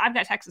data, but I've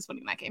got Texas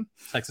winning that game.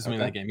 Texas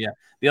winning that game. Yeah.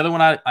 The other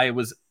one I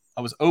was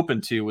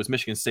open to was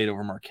Michigan State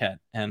over Marquette.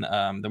 And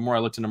the more I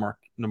looked into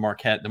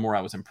Marquette, the more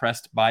I was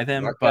impressed by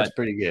them. Marquette's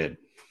pretty good.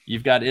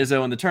 You've got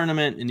Izzo in the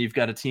tournament, and you've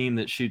got a team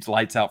that shoots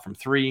lights out from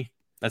 3.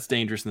 That's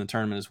dangerous in the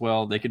tournament as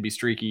well. They could be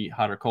streaky,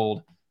 hot or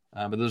cold,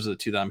 but those are the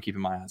 2 that I'm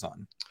keeping my eyes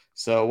on.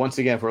 So once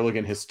again, if we're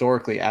looking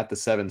historically at the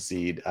 7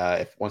 seed,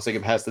 if once they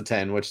get past the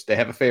 10, which they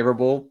have a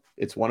favorable,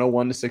 it's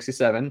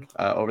 101-67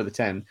 over the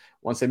 10.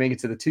 Once they make it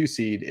to the 2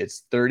 seed,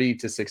 it's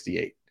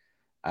 30-68.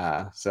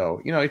 So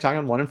you're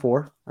talking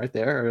 1-4 right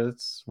there. Or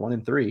it's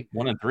 1-3.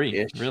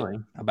 1-3, really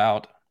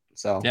about.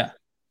 So yeah,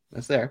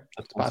 that's there.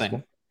 That's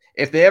possible.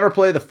 If they ever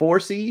play the 4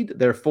 seed,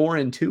 they're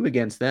 4-2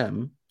 against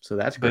them. So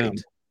that's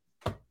great.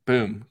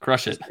 Boom,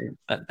 crush it.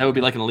 That would be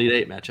like an Elite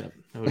 8 matchup.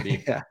 That would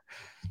be yeah.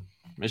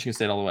 Michigan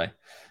State all the way.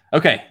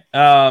 Okay,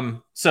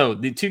 so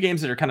the 2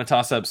 games that are kind of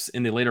toss-ups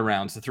in the later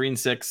rounds, the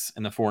 3-6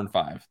 and the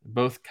 4-5,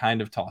 both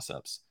kind of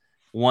toss-ups.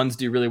 Ones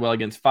do really well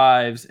against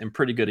 5s and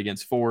pretty good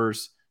against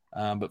 4s,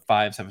 but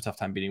 5s have a tough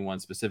time beating 1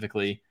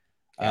 specifically.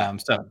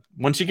 So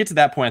once you get to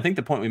that point, I think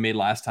the point we made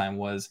last time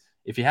was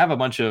if you have a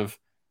bunch of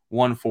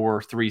 1-4,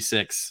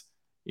 3-6,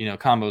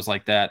 combos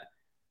like that,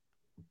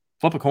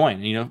 flip a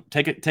coin,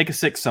 take a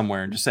 6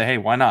 somewhere and just say, hey,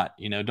 why not?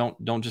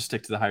 Don't just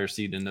stick to the higher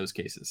seed in those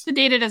cases. The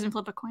data doesn't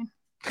flip a coin.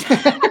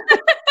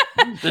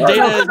 The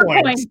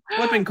data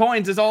flipping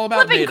coins is all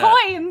about flipping data.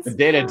 Coins. The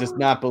data does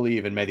not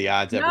believe in may the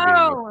odds ever be in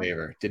your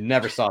favor.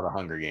 Never saw the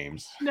Hunger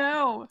Games.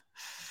 No.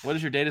 What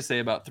does your data say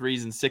about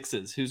 3s and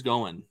 6s? Who's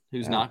going?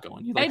 Who's not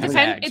going?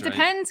 It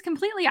depends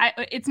completely.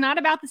 It's not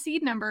about the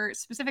seed number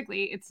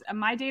specifically. It's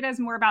my data is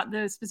more about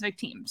the specific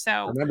team.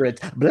 So remember,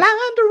 it's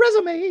blind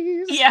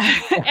resumes. Yeah,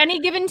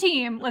 any given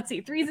team. Let's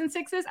see, 3s and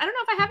 6s. I don't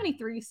know if I have any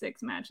 3-6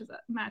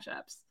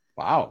 matchups.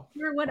 Wow.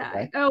 Where would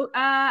I? Oh,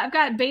 I've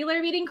got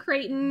Baylor beating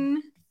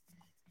Creighton,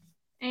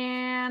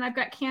 and I've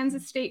got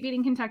Kansas State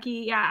beating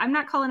Kentucky. Yeah, I'm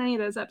not calling any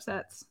of those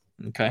upsets.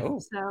 Okay.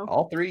 So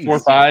all 3.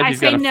 4-5.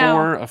 You've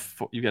got a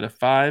 4. You've got a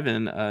 5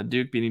 and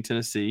Duke beating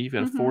Tennessee. You've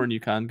got a 4 in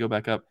UConn. Go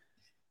back up.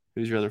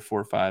 Who's your other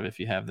 4-5 if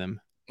you have them?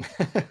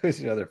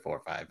 Who's your other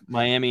 4-5?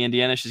 Miami,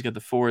 Indiana. She's got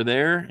the 4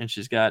 there, and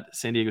she's got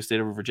San Diego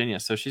State over Virginia.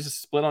 So she's a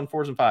split on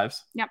 4s and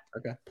 5s. Yep.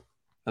 Okay.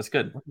 That's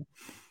good.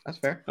 That's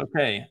fair.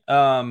 Okay.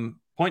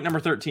 Point number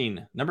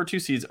 13. Number 2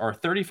 seeds are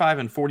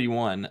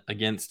 35-41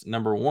 against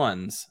number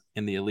 1s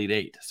in the Elite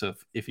 8. So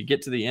if you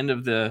get to the end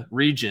of the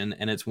region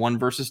and it's 1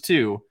 versus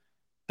 2,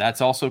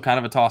 that's also kind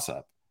of a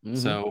toss-up.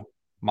 So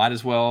might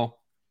as well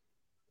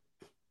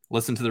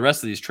listen to the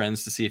rest of these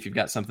trends to see if you've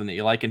got something that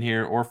you like in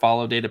here, or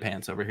follow Data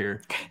Pants over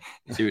here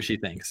and see what she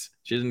thinks.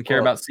 She doesn't care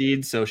about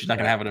seeds, so she's not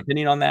going to have an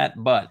opinion on that.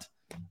 But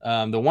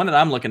the one that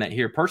I'm looking at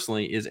here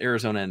personally is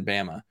Arizona and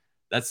Bama.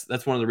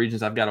 That's one of the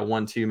regions I've got a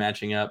 1-2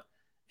 matching up,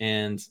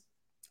 and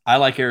I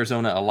like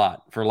Arizona a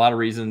lot for a lot of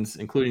reasons,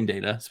 including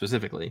data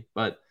specifically.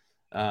 But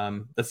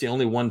that's the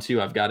only 1-2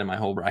 I've got in my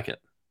whole bracket.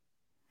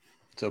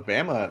 So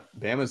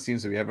Bama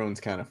seems to be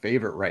everyone's kind of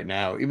favorite right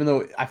now, even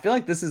though I feel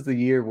like this is the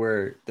year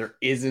where there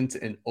isn't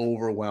an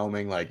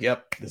overwhelming,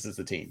 yep, this is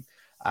the team.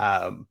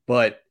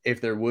 But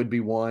if there would be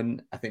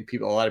one, I think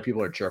a lot of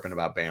people are chirping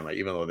about Bama,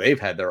 even though they've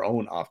had their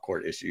own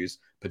off-court issues,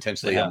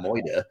 potentially a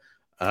Moida.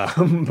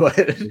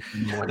 But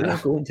we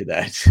won't go into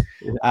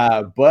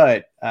that.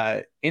 But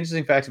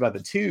interesting facts about the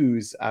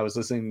twos. I was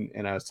listening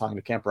and I was talking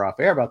to Kemper off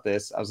air about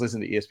this. I was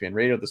listening to ESPN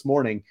radio this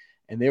morning,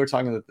 and they were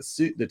talking that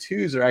the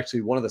twos are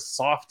actually one of the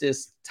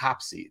softest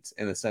top seeds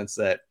in the sense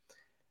that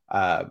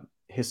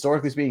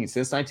historically speaking,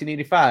 since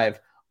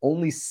 1985,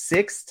 only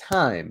 6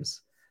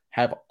 times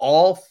have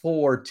all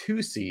 4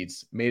 2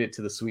 seeds made it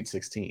to the Sweet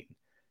 16.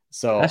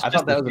 So I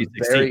thought that was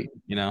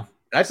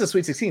that's the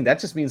Sweet 16. That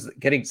just means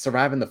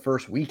surviving the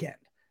first weekend.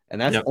 And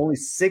that's only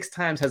 6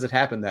 times has it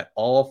happened that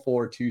all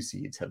 4 2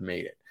 seeds have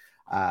made it.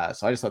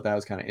 So I just thought that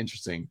was kind of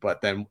interesting.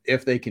 But then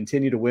if they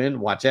continue to win,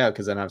 watch out,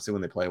 because then obviously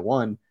when they play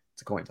 1,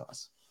 it's a coin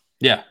toss.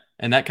 Yeah.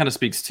 And that kind of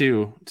speaks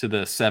to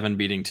the 7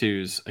 beating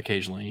 2s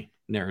occasionally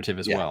narrative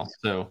as well.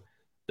 So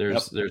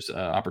there's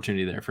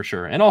opportunity there for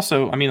sure. And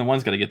also, I mean, the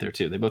 1's got to get there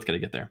too. They both got to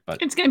get there.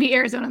 But it's going to be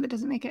Arizona that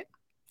doesn't make it.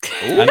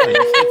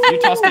 It's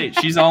Utah State.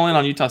 She's all in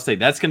on Utah State.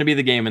 That's going to be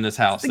the game in this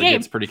house. It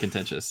gets pretty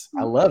contentious.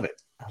 I love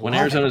it. When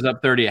Arizona's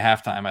up 30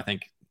 at halftime, I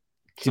think.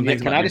 Can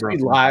I just be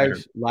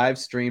live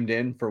streamed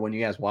in for when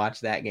you guys watch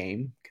that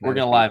game? We're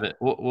gonna live it.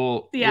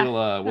 We'll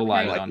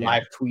live it on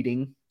live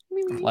tweeting.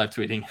 Live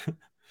tweeting.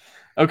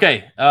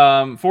 Okay,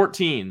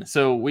 14.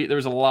 So we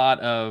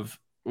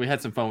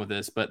had some fun with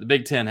this, but the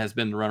Big Ten has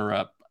been the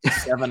runner-up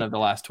 7 of the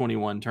last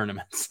 21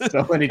 tournaments.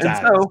 So many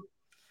times. So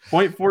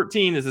point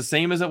 14 is the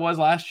same as it was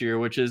last year,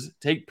 which is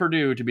take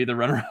Purdue to be the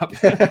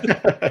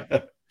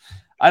runner-up.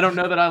 I don't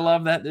know that I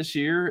love that this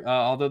year,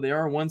 although they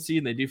are a 1 seed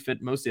and they do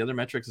fit most of the other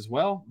metrics as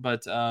well.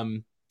 But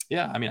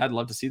yeah, I mean, I'd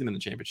love to see them in the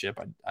championship.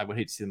 I would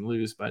hate to see them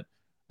lose, but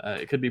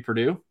it could be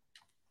Purdue.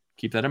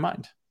 Keep that in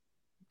mind.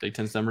 Big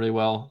Ten's done really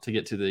well to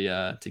get to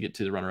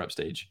the runner-up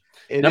stage.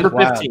 Number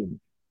 15.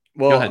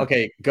 Well,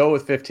 okay, go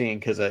with 15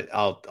 because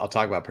I'll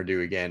talk about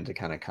Purdue again to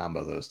kind of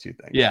combo those two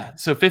things. Yeah,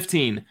 so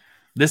 15.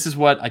 This is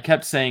what I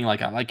kept saying.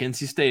 Like, I like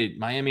NC State.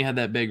 Miami had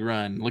that big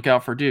run. Look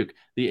out for Duke.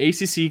 The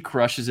ACC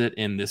crushes it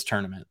in this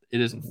tournament. It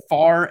is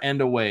far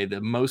and away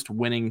the most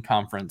winning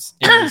conference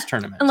in this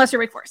tournament. Unless you're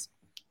Wake Forest.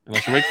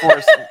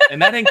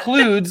 And that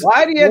includes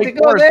why do you have to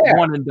go there?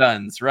 One and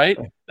dones, right?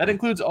 That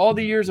includes all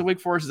the years that Wake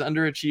Forest has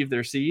underachieved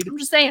their seed. I'm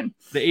just saying.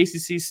 The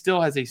ACC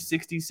still has a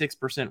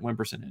 66% win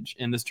percentage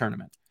in this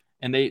tournament,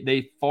 and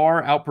they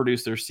far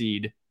outproduce their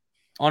seed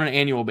on an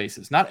annual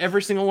basis. Not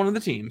every single one of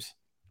the teams,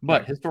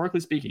 but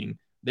historically speaking,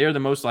 they are the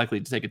most likely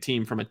to take a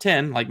team from a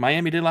 10, like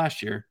Miami did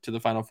last year, to the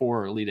Final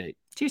Four or Elite 8.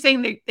 So you're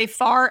saying they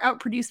far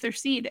outproduce their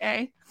seed,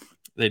 eh?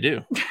 They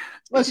do.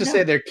 Let's just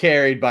say they're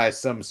carried by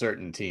some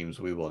certain teams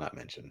we will not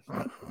mention.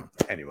 But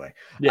anyway,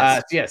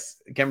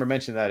 yes, Kemper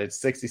mentioned that it's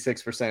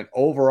 66%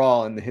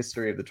 overall in the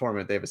history of the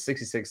tournament. They have a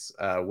 66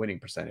 winning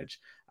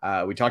percentage.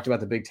 We talked about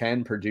the Big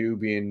Ten, Purdue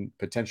being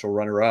potential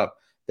runner-up.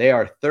 They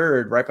are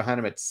third, right behind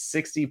them at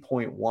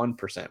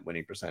 60.1%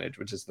 winning percentage,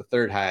 which is the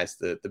third highest.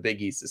 The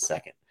Big East is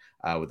second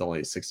with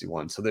only a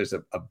 61. So there's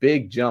a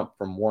big jump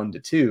from 1 to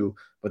 2,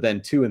 but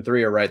then 2 and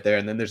 3 are right there.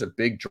 And then there's a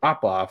big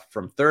drop off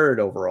from third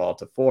overall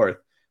to fourth,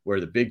 where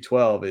the Big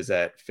 12 is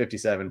at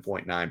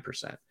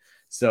 57.9%.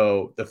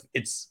 So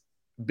it's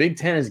Big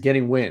Ten is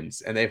getting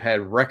wins, and they've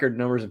had record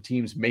numbers of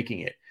teams making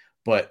it,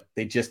 but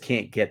they just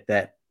can't get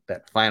that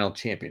final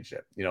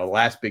championship. You know,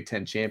 last Big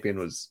Ten champion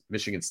was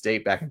Michigan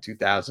State back in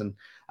 2000.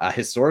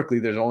 Historically,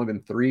 there's only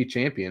been 3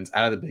 champions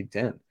out of the Big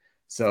Ten.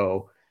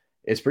 So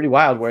it's pretty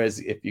wild. Whereas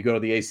if you go to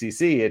the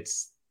ACC,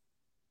 it's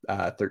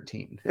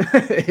 13.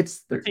 It's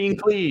 13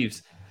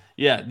 Cleaves.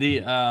 Yeah,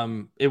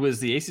 it was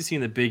the ACC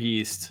and the Big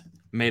East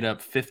made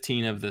up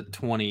 15 of the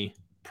 20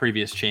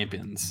 previous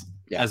champions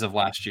as of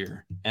last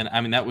year. And I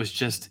mean, that was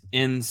just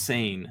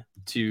insane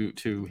to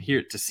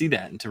see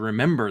that and to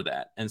remember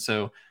that. And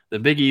so the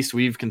Big East,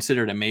 we've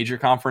considered a major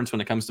conference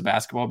when it comes to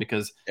basketball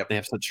because they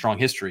have such strong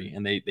history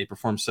and they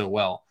perform so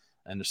well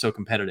and they're so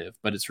competitive.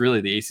 But it's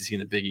really the ACC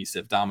and the Big East that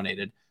have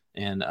dominated,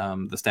 and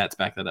the stats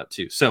back that up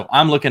too. So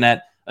I'm looking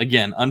at,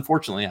 again,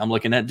 unfortunately, I'm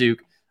looking at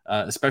Duke,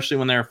 especially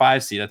when they're a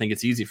 5 seed. I think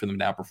it's easy for them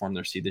to outperform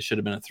their seed. They should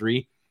have been a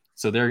 3.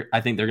 So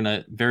I think they're going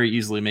to very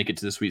easily make it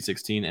to the Sweet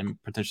 16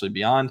 and potentially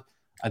beyond.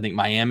 I think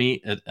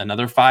Miami,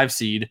 another 5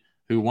 seed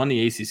who won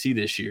the ACC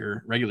this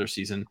year, regular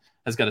season,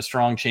 has got a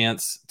strong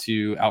chance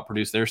to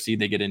outproduce their seed.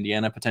 They get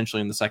Indiana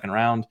potentially in the second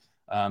round.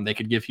 They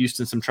could give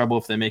Houston some trouble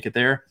if they make it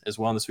there as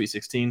well in the Sweet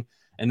 16.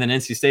 And then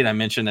NC State I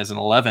mentioned as an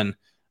 11,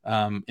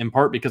 in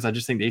part because I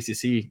just think the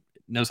ACC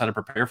knows how to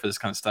prepare for this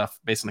kind of stuff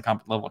based on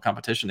the level of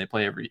competition they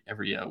play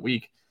every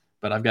week.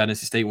 But I've got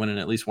NC State winning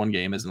at least one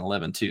game as an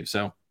 11 too.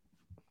 So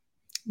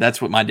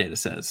that's what my data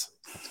says.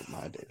 That's what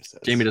my data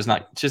says. Jamie she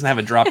doesn't have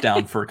a drop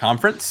down for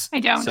conference. I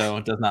don't. So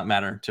it does not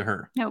matter to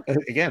her. Nope.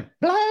 Again,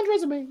 blind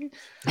resume.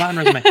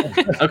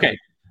 Okay.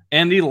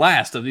 And the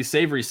last of these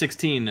savory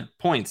 16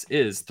 points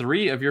is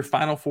 3 of your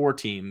Final Four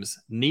teams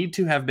need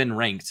to have been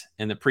ranked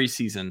in the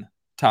preseason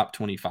top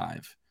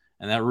 25.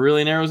 And that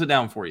really narrows it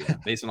down for you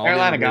based on all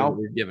the data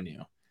we've given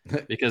you.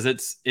 Because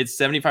it's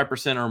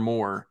 75% or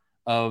more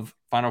of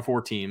Final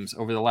Four teams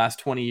over the last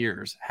 20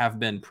 years have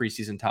been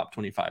preseason top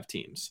 25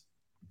 teams.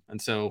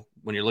 And so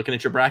when you're looking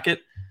at your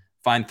bracket,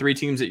 find 3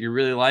 teams that you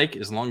really like.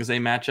 As long as they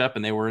match up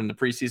and they were in the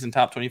preseason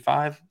top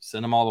 25,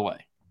 send them all the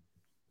way.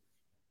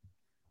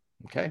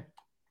 Okay.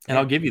 And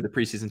I'll give you the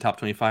preseason top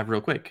 25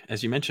 real quick.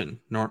 As you mentioned,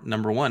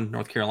 number 1,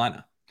 North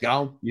Carolina.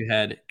 Go. You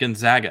had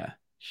Gonzaga,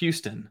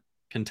 Houston,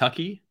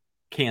 Kentucky,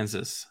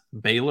 Kansas,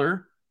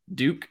 Baylor,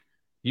 Duke,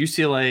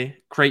 UCLA,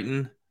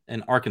 Creighton,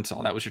 and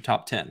Arkansas. That was your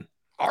top 10.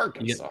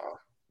 Arkansas.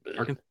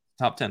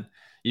 Top 10.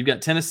 You've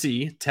got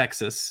Tennessee,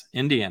 Texas,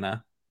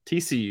 Indiana,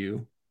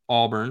 TCU,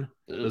 Auburn.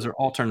 Those are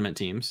all tournament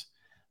teams.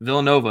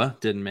 Villanova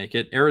didn't make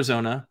it.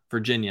 Arizona,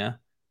 Virginia,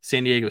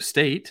 San Diego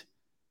State,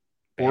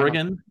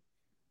 Oregon,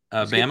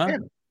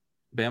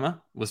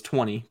 Bama was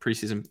 20,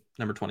 preseason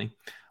number 20.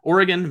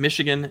 Oregon,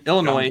 Michigan,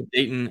 Illinois,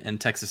 Dayton, and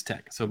Texas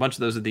Tech. So a bunch of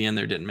those at the end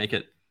there didn't make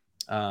it.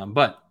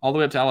 But all the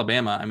way up to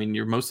Alabama, I mean,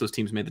 most of those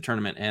teams made the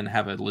tournament and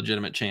have a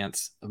legitimate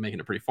chance of making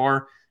it pretty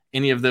far.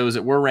 Any of those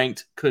that were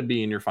ranked could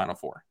be in your Final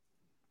Four.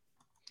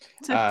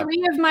 So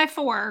 3 of my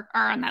 4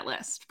 are on that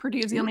list.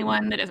 Purdue's the only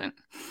one that isn't.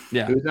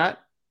 Yeah. Who's that?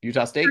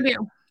 Utah State?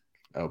 Purdue.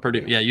 Oh,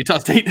 Purdue. Yeah, Utah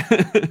State.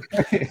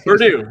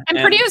 Purdue. And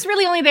Purdue's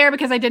really only there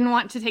because I didn't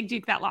want to take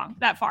Duke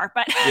that far.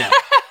 But yeah.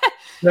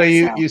 So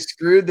you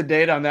screwed the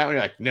data on that one.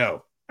 You're like,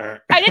 no.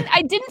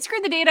 I didn't screw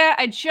the data.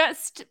 I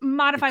just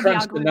modified the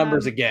algorithm. The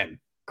numbers again.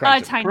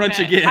 Crunch bit.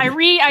 Again. I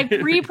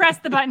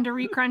re-pressed the button to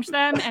re-crunch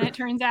them, and it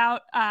turns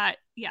out,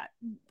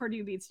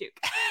 Purdue beats Duke.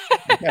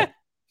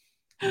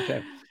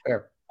 Okay.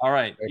 Fair. All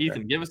right, Fair,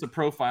 Ethan, give us a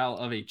profile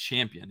of a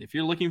champion. If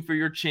you're looking for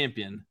your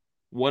champion,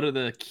 what are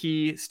the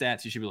key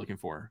stats you should be looking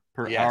for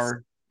per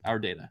our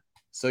data?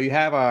 So you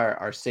have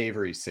our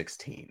Savory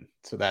 16.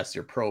 So that's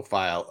your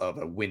profile of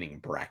a winning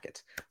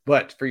bracket.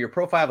 But for your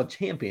profile of a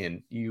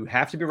champion, you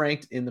have to be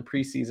ranked in the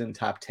preseason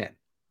top 10.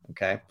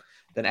 Okay.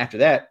 Then after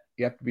that,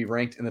 you have to be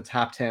ranked in the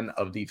top 10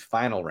 of the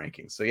final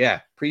rankings. So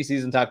yeah,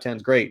 preseason top 10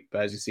 is great,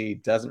 but as you see,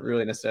 doesn't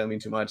really necessarily mean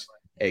too much,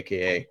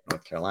 aka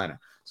North Carolina.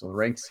 So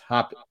ranked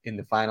top in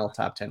the final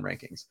top 10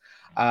 rankings.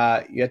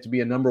 You have to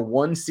be a number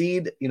 1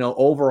 seed,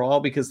 overall,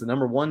 because the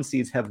number 1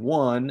 seeds have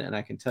won, and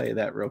I can tell you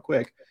that real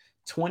quick,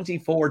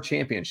 24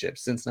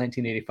 championships since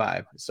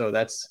 1985. So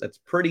that's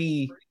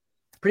pretty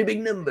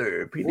big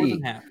number. More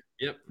than half.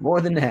 Yep.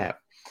 More than half.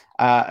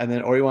 And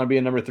then, or you want to be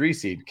a number 3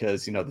 seed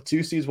because, the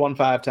 2 seeds won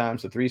 5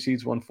 times, the 3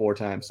 seeds won 4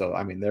 times. So,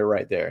 I mean, they're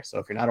right there. So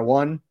if you're not a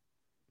 1,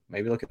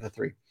 maybe look at the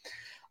 3.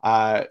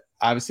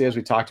 Obviously, as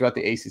we talked about,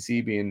 the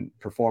ACC being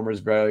performers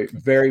very,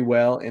 very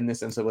well in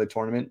this NCAA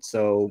tournament.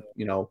 So,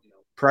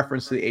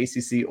 preference to the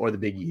ACC or the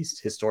Big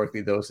East.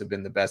 Historically, those have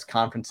been the best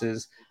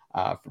conferences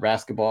for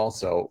basketball.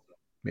 So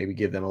maybe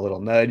give them a little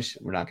nudge.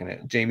 We're not going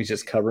to – Jamie's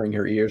just covering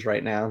her ears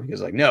right now.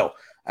 He's like, no,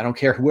 I don't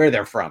care where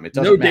they're from. It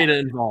doesn't matter. No data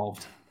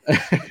involved.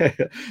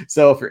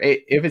 So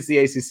if it's the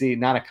ACC,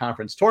 not a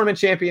conference tournament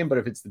champion, but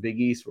if it's the Big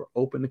East, we're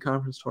open to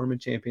conference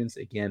tournament champions.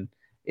 Again,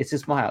 it's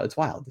just wild. It's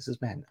wild. This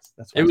is madness.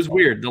 That's it was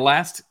weird. The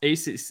last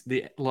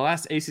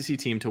ACC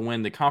team to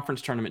win the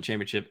conference tournament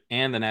championship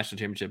and the national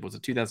championship was a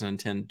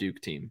 2010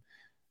 Duke team.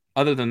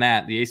 Other than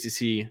that, the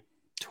ACC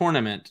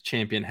tournament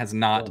champion has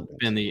not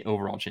been the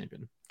overall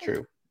champion.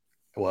 True.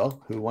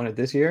 Well, who won it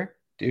this year?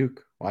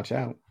 Duke. Watch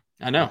out.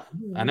 I know.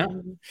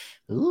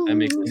 Ooh. That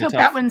makes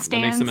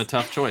them a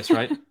tough choice,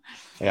 right?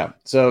 Yeah.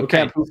 So,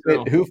 Kemp,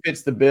 who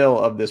fits the bill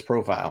of this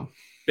profile?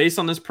 Based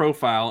on this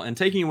profile and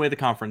taking away the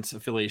conference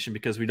affiliation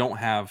because we don't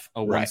have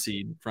a 1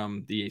 seed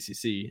from the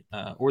ACC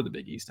or the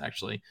Big East,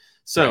 actually.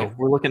 So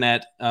we're looking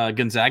at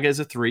Gonzaga as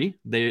a 3.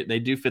 They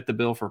do fit the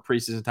bill for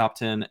preseason top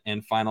 10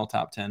 and final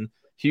top 10.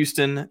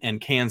 Houston and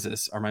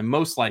Kansas are my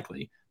most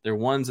likely. They're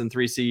 1s and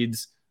 3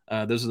 seeds.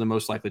 Those are the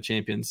most likely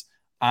champions.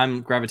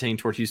 I'm gravitating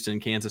toward Houston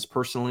and Kansas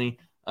personally.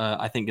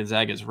 I think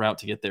Gonzaga's route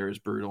to get there is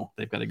brutal.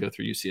 They've got to go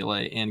through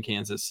UCLA and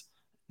Kansas,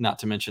 not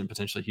to mention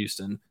potentially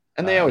Houston.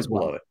 And they always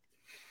blow it.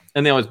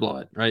 And they always blow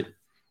it, right?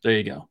 There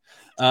you go.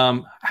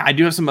 I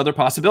do have some other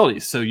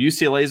possibilities. So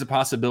UCLA is a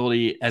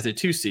possibility as a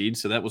 2 seed.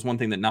 So that was one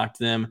thing that knocked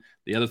them.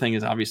 The other thing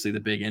is obviously the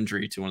big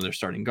injury to one of their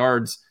starting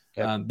guards.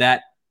 Yep.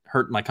 That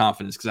hurt my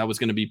confidence because I was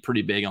going to be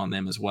pretty big on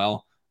them as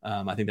well.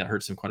 I think that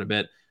hurts them quite a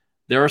bit.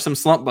 There are some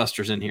slump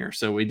busters in here.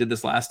 So we did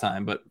this last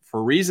time, but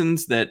for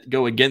reasons that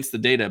go against the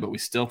data, but we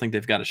still think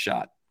they've got a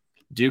shot.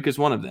 Duke is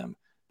one of them.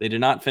 They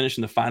did not finish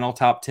in the final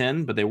top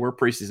 10, but they were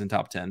preseason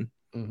top 10.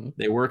 Mm-hmm.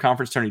 They were a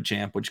conference tourney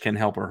champ, which can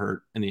help or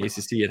hurt. In the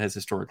ACC, it has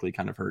historically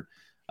kind of hurt.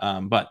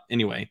 But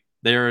anyway,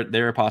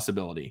 they're a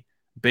possibility.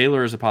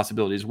 Baylor is a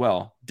possibility as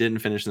well. Didn't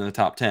finish in the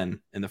top 10.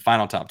 In the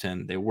final top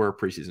 10, they were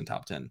preseason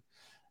top 10.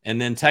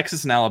 And then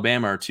Texas and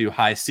Alabama are 2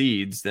 high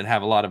seeds that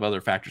have a lot of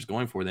other factors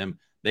going for them.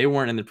 They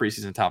weren't in the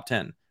preseason top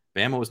 10.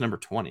 Bama was number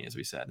 20, as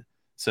we said.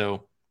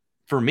 So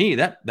for me,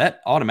 that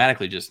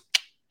automatically just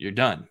you're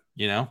done,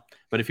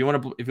 But if you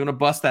want to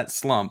bust that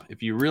slump,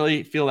 if you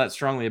really feel that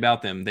strongly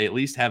about them, they at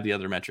least have the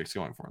other metrics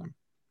going for them.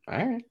 All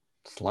right.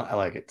 I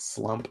like it.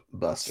 Slump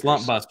busters.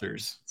 Slump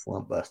busters.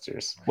 Slump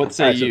busters. What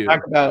say you?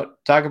 So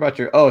talk about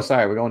your. Oh,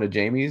 sorry. We're going to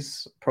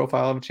Jamie's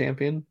profile of a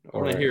champion. I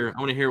want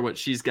to hear what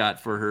she's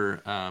got for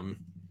her.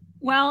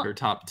 Her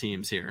top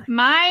teams here.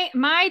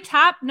 My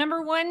top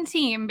number one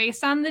team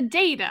based on the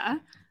data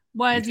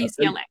was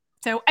UCLA.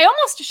 So I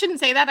almost shouldn't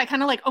say that. I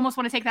kind of almost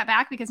want to take that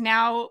back because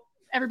now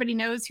everybody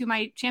knows who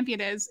my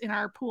champion is in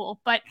our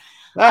pool. But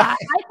I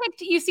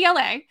picked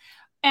UCLA.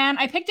 And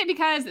I picked it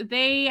because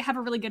they have a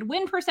really good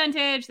win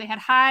percentage. They had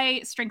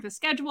high strength of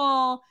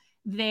schedule.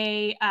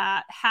 They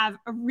have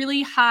a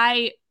really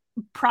high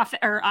profit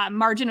or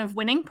margin of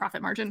winning.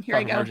 Profit margin. Here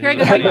I go. A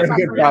really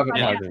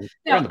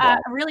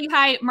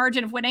high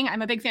margin of winning.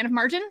 I'm a big fan of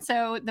margin.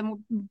 So the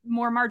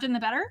more margin, the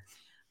better.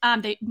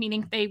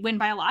 Meaning they win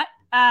by a lot.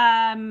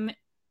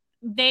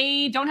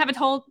 They don't have a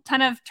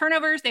ton of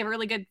turnovers. They have a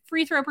really good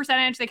free throw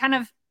percentage. They kind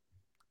of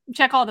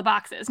check all the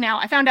boxes. Now,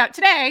 I found out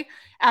today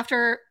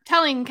after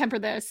telling Kemper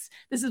this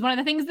is one of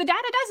the things the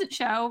data doesn't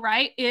show,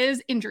 right,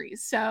 is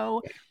injuries.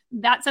 So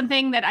that's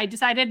something that I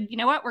decided, you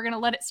know what, we're going to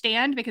let it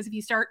stand because if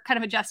you start kind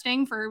of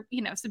adjusting for,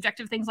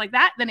 subjective things like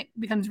that, then it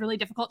becomes really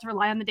difficult to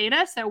rely on the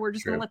data. So we're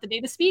just going to let the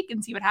data speak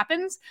and see what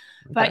happens.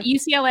 Okay. But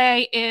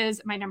UCLA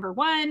is my number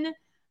one.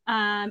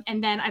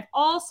 And then I've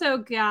also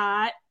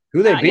got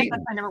who they beat.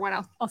 That's my number one.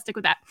 I'll stick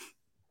with that.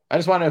 I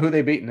just want to know who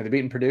they beaten. Are they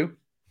beating Purdue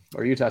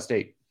or Utah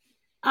State?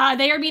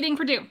 They are beating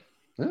Purdue.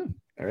 Oh,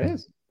 there it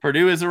is.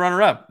 Purdue is the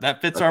runner-up.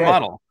 That fits our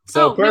model.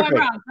 So perfect.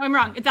 No, I'm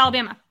wrong. It's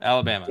Alabama.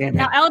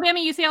 Now, Alabama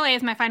UCLA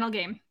is my final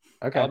game.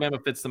 Okay. Alabama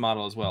fits the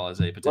model as well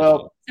as a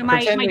potential. So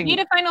my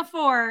data final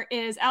four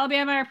is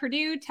Alabama,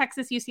 Purdue,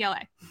 Texas,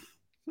 UCLA,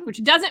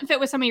 which doesn't fit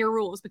with some of your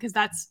rules because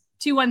that's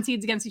 2 1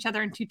 seeds against each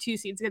other and 2 2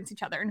 seeds against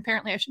each other. And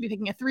apparently I should be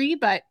picking a 3,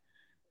 but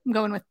I'm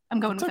going with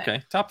it.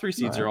 Okay. Top 3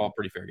 seeds are all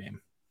pretty fair game.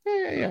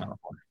 Yeah.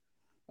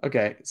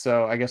 Okay,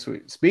 so I guess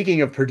speaking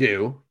of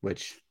Purdue,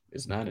 which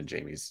is not in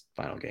Jamie's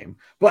final game,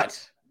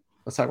 but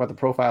let's talk about the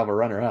profile of a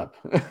runner-up.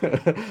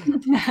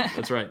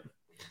 That's right.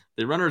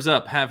 The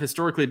runners-up have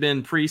historically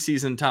been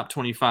preseason top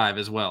 25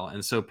 as well,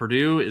 and so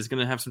Purdue is going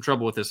to have some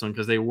trouble with this one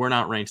because they were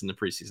not ranked in the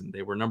preseason.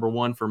 They were number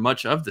 1 for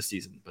much of the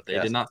season, but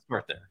they did not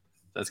start there.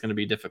 That's going to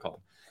be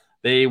difficult.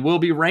 They will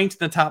be ranked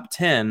in the top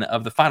 10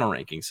 of the final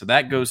ranking, so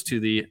that goes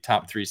to the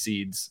top 3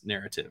 seeds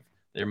narrative.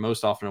 They're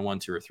most often a 1,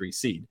 2, or 3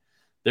 seed.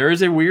 There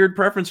is a weird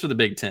preference for the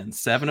Big Ten.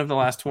 7 of the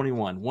last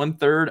 21.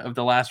 1/3 of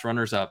the last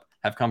runners-up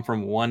have come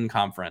from one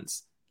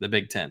conference, the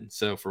Big Ten.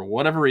 So for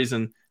whatever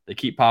reason, they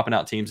keep popping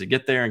out teams that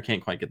get there and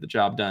can't quite get the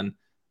job done.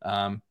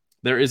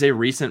 There is a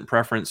recent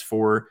preference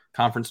for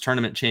conference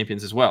tournament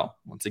champions as well.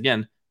 Once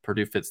again,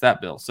 Purdue fits that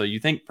bill. So you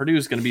think Purdue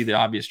is going to be the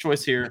obvious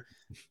choice here.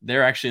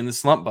 They're actually in the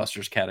slump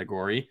busters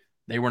category.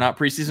 They were not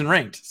preseason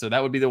ranked. So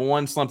that would be the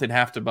one slump they'd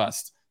have to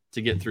bust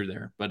to get through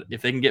there. But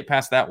if they can get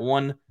past that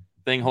one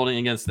thing holding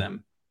against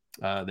them,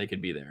 they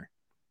could be there.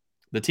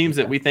 The teams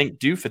that we think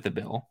do fit the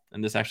bill,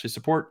 and this actually is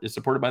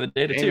supported by the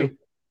data too.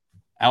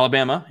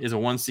 Alabama is a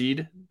 1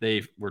 seed.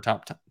 They were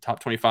top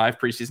 25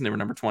 preseason. They were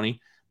number 20.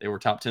 They were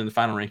top 10 in the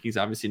final rankings,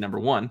 obviously number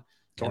 1.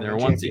 And they're a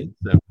 1 seed.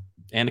 So,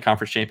 and a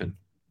conference champion.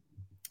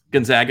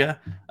 Gonzaga,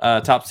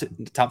 top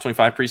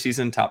 25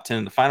 preseason, top 10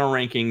 in the final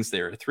rankings.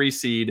 They're a 3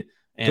 seed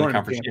and a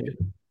conference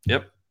champion.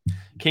 Yep.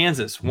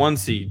 Kansas, 1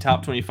 seed,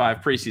 top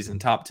 25 preseason,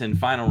 top 10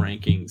 final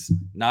rankings,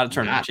 not a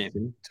tournament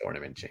champion.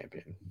 Tournament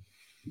champion.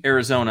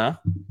 Arizona,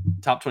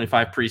 top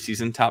 25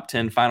 preseason, top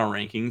 10 final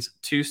rankings,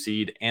 2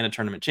 seed, and a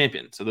tournament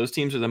champion. So those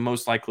teams are the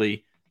most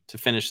likely to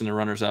finish in the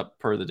runners-up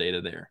per the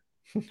data there.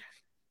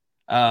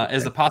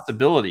 As the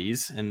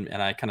possibilities, and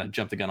I kind of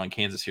jumped the gun on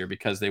Kansas here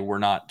because they were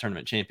not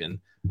tournament champion.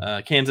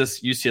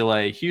 Kansas,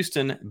 UCLA,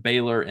 Houston,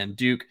 Baylor, and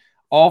Duke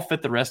all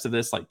fit the rest of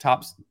this, like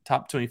top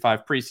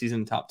 25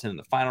 preseason, top 10 in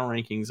the final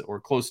rankings or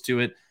close to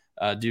it.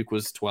 Duke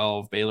was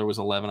 12, Baylor was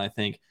 11, I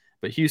think.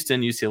 But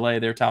Houston, UCLA,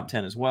 they're top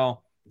 10 as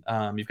well.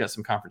 You've got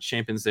some conference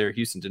champions there.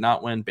 Houston did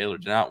not win. Baylor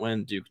did not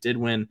win. Duke did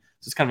win.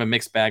 So it's kind of a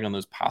mixed bag on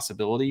those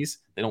possibilities.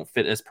 They don't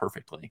fit as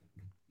perfectly.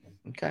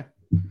 Okay.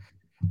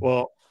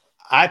 Well,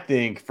 I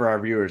think for our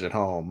viewers at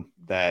home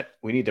that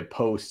we need to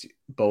post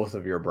both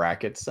of your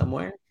brackets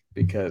somewhere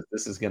because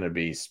this is going to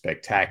be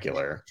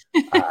spectacular.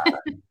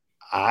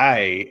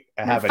 I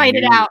have fight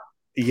it out.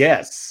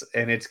 Yes,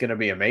 and it's going to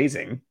be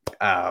amazing.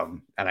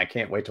 And I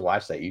can't wait to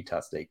watch that Utah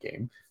State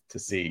game to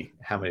see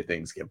how many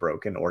things get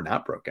broken or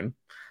not broken.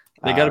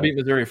 They got to beat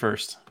Missouri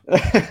first.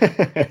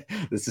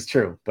 This is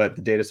true, but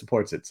the data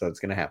supports it, so it's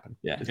going to happen.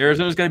 Yeah,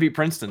 Arizona's got to beat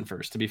Princeton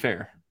first, to be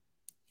fair.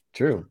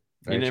 True.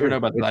 You never know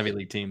about the Ivy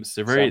League teams.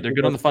 They're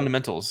good on the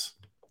fundamentals.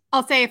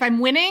 I'll say if I'm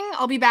winning,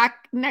 I'll be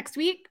back next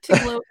week to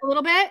gloat a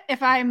little bit.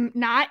 If I'm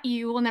not,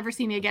 you will never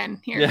see me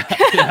again here.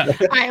 Yeah.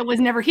 I was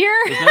never here.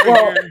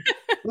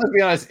 Let's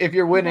be honest. If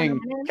you're winning,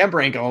 Kemper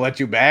ain't going to let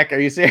you back. Are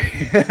you serious?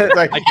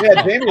 I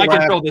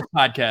control this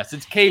podcast.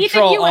 It's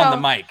K-Troll on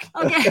the mic.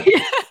 Okay.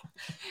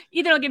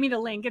 Ethan will give me the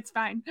link. It's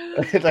fine.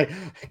 It's like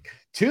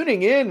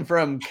tuning in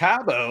from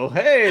Cabo.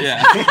 Hey.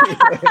 Yeah.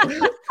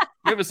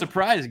 We have a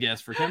surprise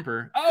guest for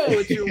Kemper. Oh,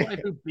 it's your wife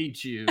who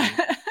beat you.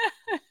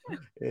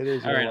 It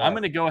is. All right, I'm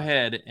going to go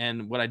ahead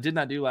and what I did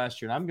not do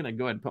last year, and I'm going to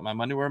go ahead and put my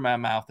money where my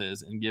mouth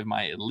is and give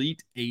my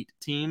Elite 8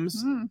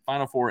 teams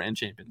Final Four and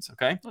champions.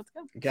 Okay. Let's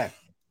go. Okay.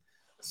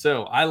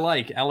 So I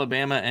like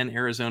Alabama and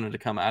Arizona to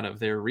come out of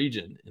their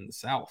region in the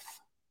South.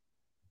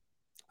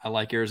 I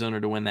like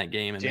Arizona to win that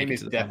game. And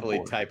Jamie's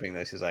definitely typing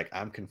this. He's like,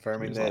 I'm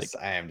confirming this.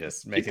 I am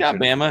just making sure. He's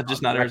got Bama,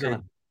 just not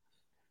Arizona.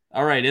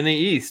 All right. In the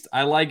East,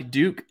 I like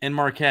Duke and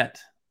Marquette.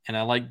 And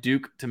I like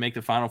Duke to make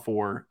the Final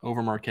Four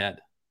over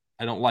Marquette.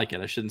 I don't like it.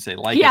 I shouldn't say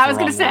like. Yeah, I was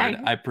going to say.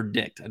 I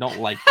predict. I don't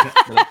like it,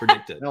 but I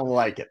predict it. I don't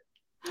like it.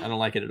 I don't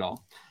like it at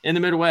all. In the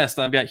Midwest,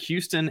 I've got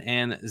Houston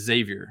and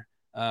Xavier.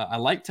 I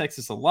like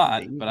Texas a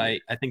lot, but I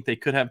think they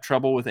could have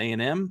trouble with A&M,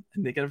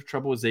 and they could have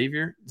trouble with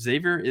Xavier.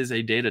 Xavier is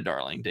a data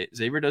darling.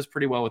 Xavier does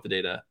pretty well with the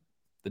data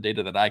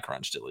that I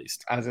crunched, at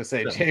least. I was going to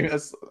say, Jamie,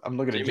 I'm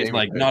looking at Jamie.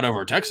 Like, not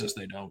over Texas,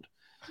 they don't.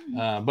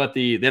 But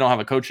they don't have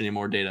a coach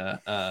anymore.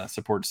 Data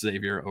supports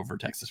Xavier over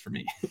Texas for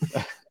me.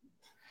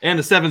 And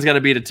the 7's got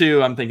to beat a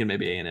 2. I'm thinking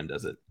maybe A&M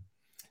does it.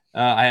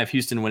 I have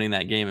Houston winning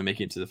that game and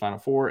making it to the Final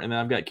Four. And then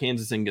I've got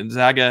Kansas and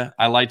Gonzaga.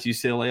 I liked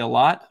UCLA a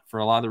lot for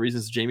a lot of the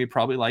reasons Jamie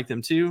probably liked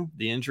them too.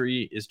 The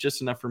injury is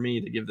just enough for me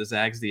to give the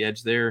Zags the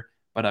edge there.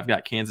 But I've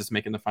got Kansas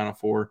making the Final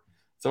Four.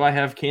 So I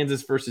have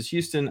Kansas versus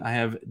Houston. I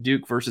have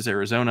Duke versus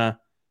Arizona.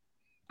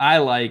 I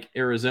like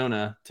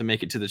Arizona to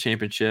make it to the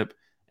championship.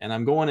 And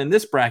I'm going in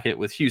this bracket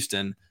with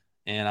Houston.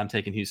 And I'm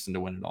taking Houston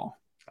to win it all.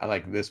 I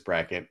like this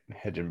bracket,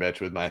 hedge and betch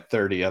with my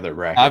 30 other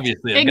brackets.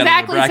 Obviously,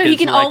 exactly. So he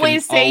can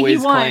always say he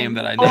won. Claim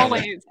that I know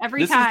always,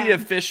 every time. This is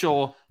the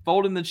official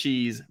fold in the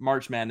cheese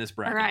March Madness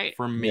bracket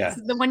for me. This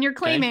is the one you're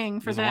claiming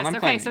for this.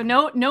 Okay, so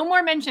no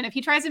more mention. If he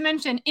tries to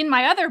mention in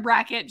my other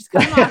bracket, just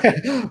cut him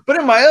off. But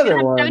in my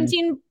other one,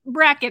 17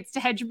 brackets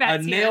to hedge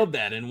bets. I nailed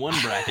that in one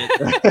bracket.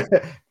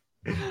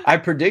 I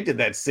predicted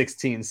that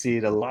 16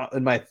 seed a lot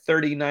in my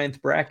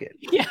 39th bracket.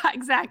 Yeah,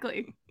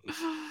 exactly.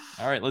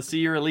 All right, let's see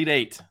your Elite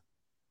 8.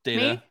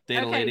 Data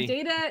lady.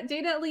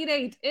 Data Elite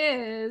 8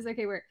 is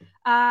where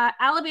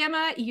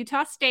Alabama,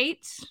 Utah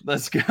State.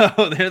 Let's go.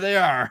 There they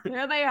are.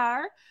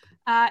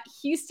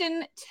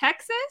 Houston,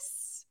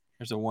 Texas.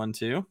 There's a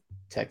 1-2.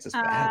 Texas.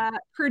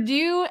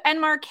 Purdue and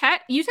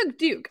Marquette. You took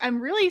Duke. I'm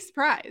really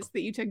surprised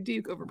that you took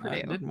Duke over Purdue.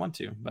 I didn't want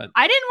to, but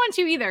I didn't want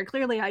to either.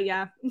 Clearly,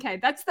 yeah. Okay,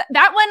 that's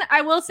that one.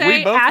 I will say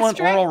we both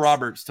want Oral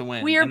Roberts to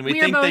win, and we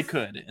think they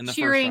could in the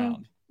cheering, first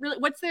round. Really,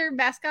 what's their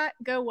mascot?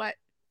 Go what?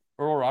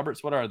 Oral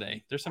Roberts, what are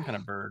they? They're some kind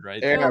of bird,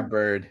 right? They're a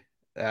bird.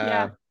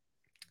 Yeah.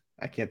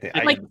 I can't think.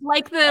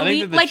 Like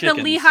the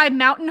Lehigh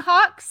Mountain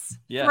Hawks.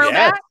 Yeah,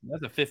 throwback.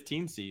 That's a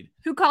 15 seed.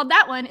 Who called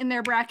that one in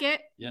their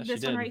bracket? Yeah,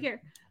 this one right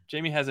here.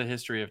 Jamie has a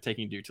history of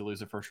taking Duke to lose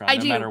the first round,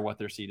 no matter what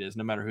their seed is,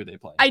 no matter who they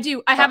play. I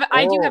do.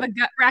 I do have a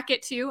gut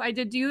bracket too. I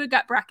did do a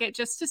gut bracket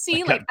just to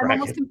see. I'm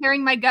almost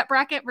comparing my gut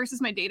bracket versus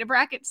my data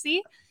bracket to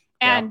see.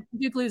 And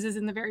Duke loses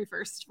in the very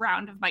first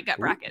round of my gut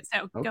bracket.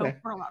 So go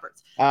Oral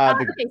Roberts.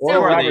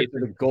 Oral Roberts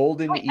are the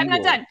Golden Eagles. I'm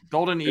not done.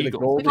 Golden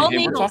Eagles. Golden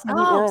Eagles. We're talking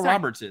about who Oral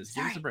Roberts is.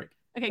 Give us a break.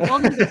 Okay,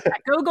 Golden Eagles.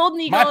 Go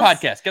Golden Eagles. My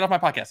podcast. Get off my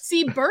podcast.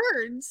 See,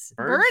 birds,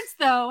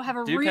 though, have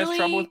a Duke has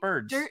trouble with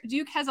birds.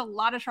 Duke has a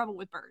lot of trouble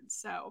with birds.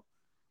 So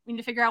we need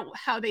to figure out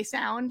how they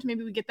sound.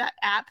 Maybe we get that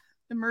app,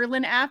 the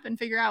Merlin app, and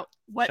figure out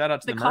what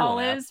the call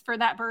is for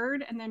that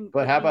bird. And then.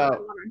 But how about...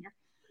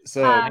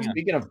 So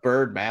speaking of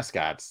bird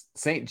mascots,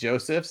 St.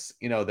 Joseph's,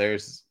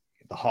 there's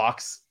the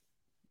Hawks.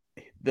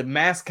 The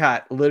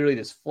mascot literally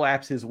just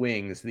flaps his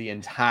wings the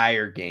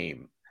entire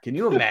game. Can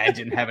you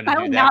imagine having to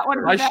do that?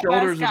 My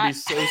shoulders would be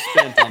so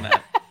spent on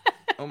that.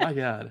 Oh my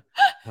God.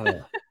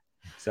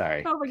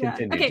 Sorry. Oh my God.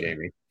 Continue,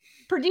 Jamie.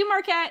 Purdue,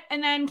 Marquette,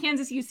 and then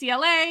Kansas,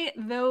 UCLA.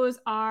 Those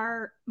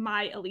are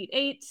my Elite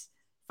 8.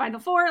 Final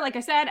Four, like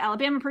I said,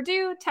 Alabama,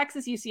 Purdue,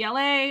 Texas,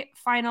 UCLA.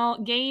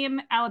 Final game,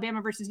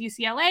 Alabama versus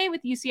UCLA, with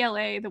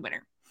UCLA the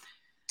winner.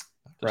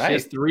 Right. She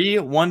has 3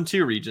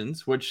 1-2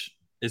 regions, which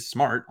is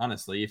smart,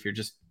 honestly. If you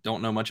just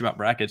don't know much about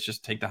brackets,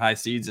 just take the high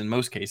seeds in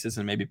most cases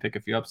and maybe pick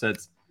a few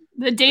upsets.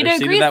 The data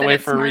agrees that way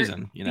for smart. a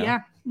reason,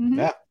 Yeah. Mm-hmm.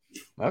 Yeah.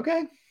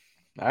 Okay.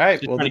 All right.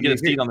 She's trying to get a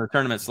seat on the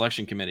tournament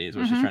selection committee is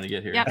what she's trying to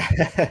get here.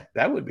 Yep.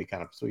 That would be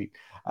kind of sweet.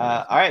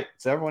 All right.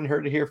 So everyone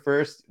heard it here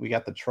first. We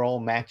got the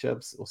troll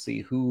matchups. We'll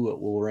see who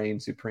will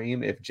reign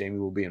supreme, if Jamie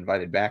will be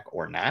invited back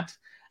or not.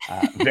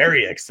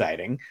 Very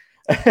exciting.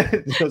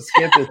 So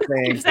Skip is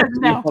saying she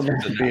will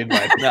not be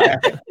invited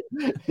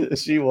back.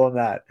 She will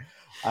not.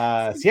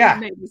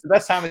 It's the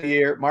best time of the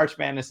year. March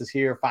Madness is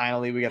here.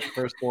 Finally, we got the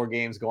first 4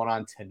 games going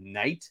on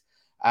tonight.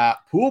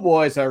 Pool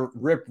boys are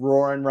rip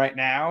roaring right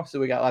now. So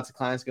we got lots of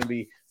clients going to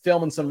be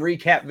filming some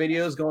recap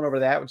videos going over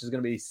that, which is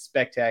going to be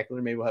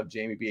spectacular. Maybe we'll have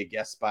Jamie be a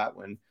guest spot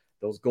when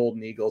those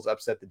Golden Eagles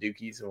upset the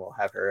Dukies, and we'll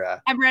have her.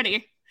 I'm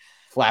ready.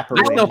 Flap her.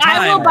 I will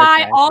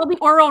buy all the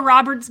Oral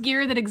Roberts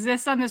gear that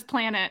exists on this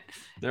planet.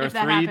 There are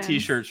 3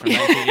 T-shirts from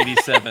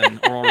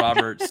 1987 Oral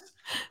Roberts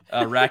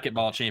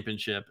racquetball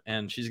championship,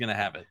 and she's going to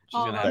have it. She's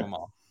going to have them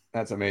all.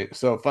 That's amazing.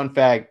 So fun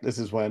fact, this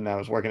is when I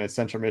was working at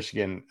Central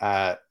Michigan.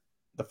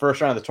 The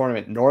first round of the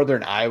tournament,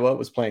 Northern Iowa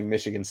was playing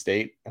Michigan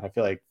State, and I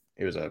feel like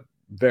it was a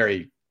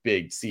very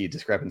big seed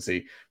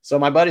discrepancy. So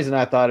my buddies and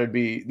I thought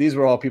these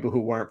were all people who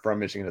weren't from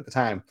Michigan at the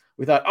time.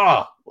 We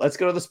thought, let's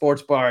go to the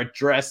sports bar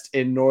dressed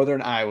in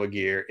Northern Iowa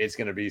gear. It's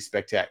going to be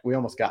spectacular. We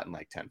almost got in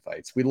like 10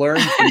 fights. We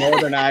learned the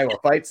Northern Iowa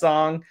fight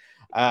song.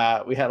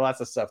 We had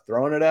lots of stuff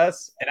thrown at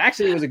us. And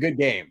actually, it was a good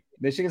game.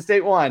 Michigan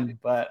State won,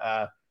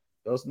 but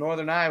those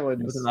Northern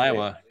Iowans. Northern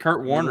Iowa.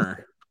 Kurt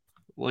Warner.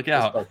 Look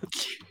out. Gotta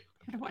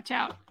watch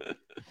out.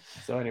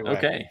 So anyway.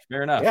 Okay,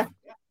 fair enough. Yeah.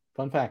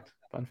 Fun fact.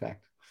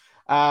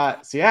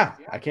 So yeah,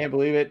 I can't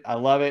believe it. I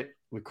love it.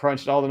 We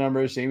crunched all the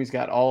numbers. Jamie's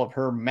got all of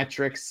her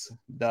metrics,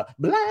 the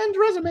blind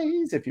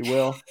resumes, if you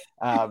will,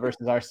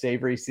 versus our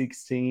savory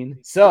 16.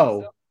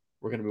 So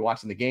we're going to be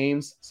watching the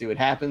games, see what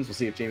happens. We'll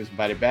see if Jamie's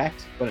invited back.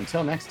 But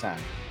until next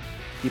time,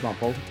 keep on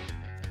folding.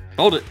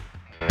 Hold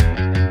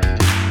it.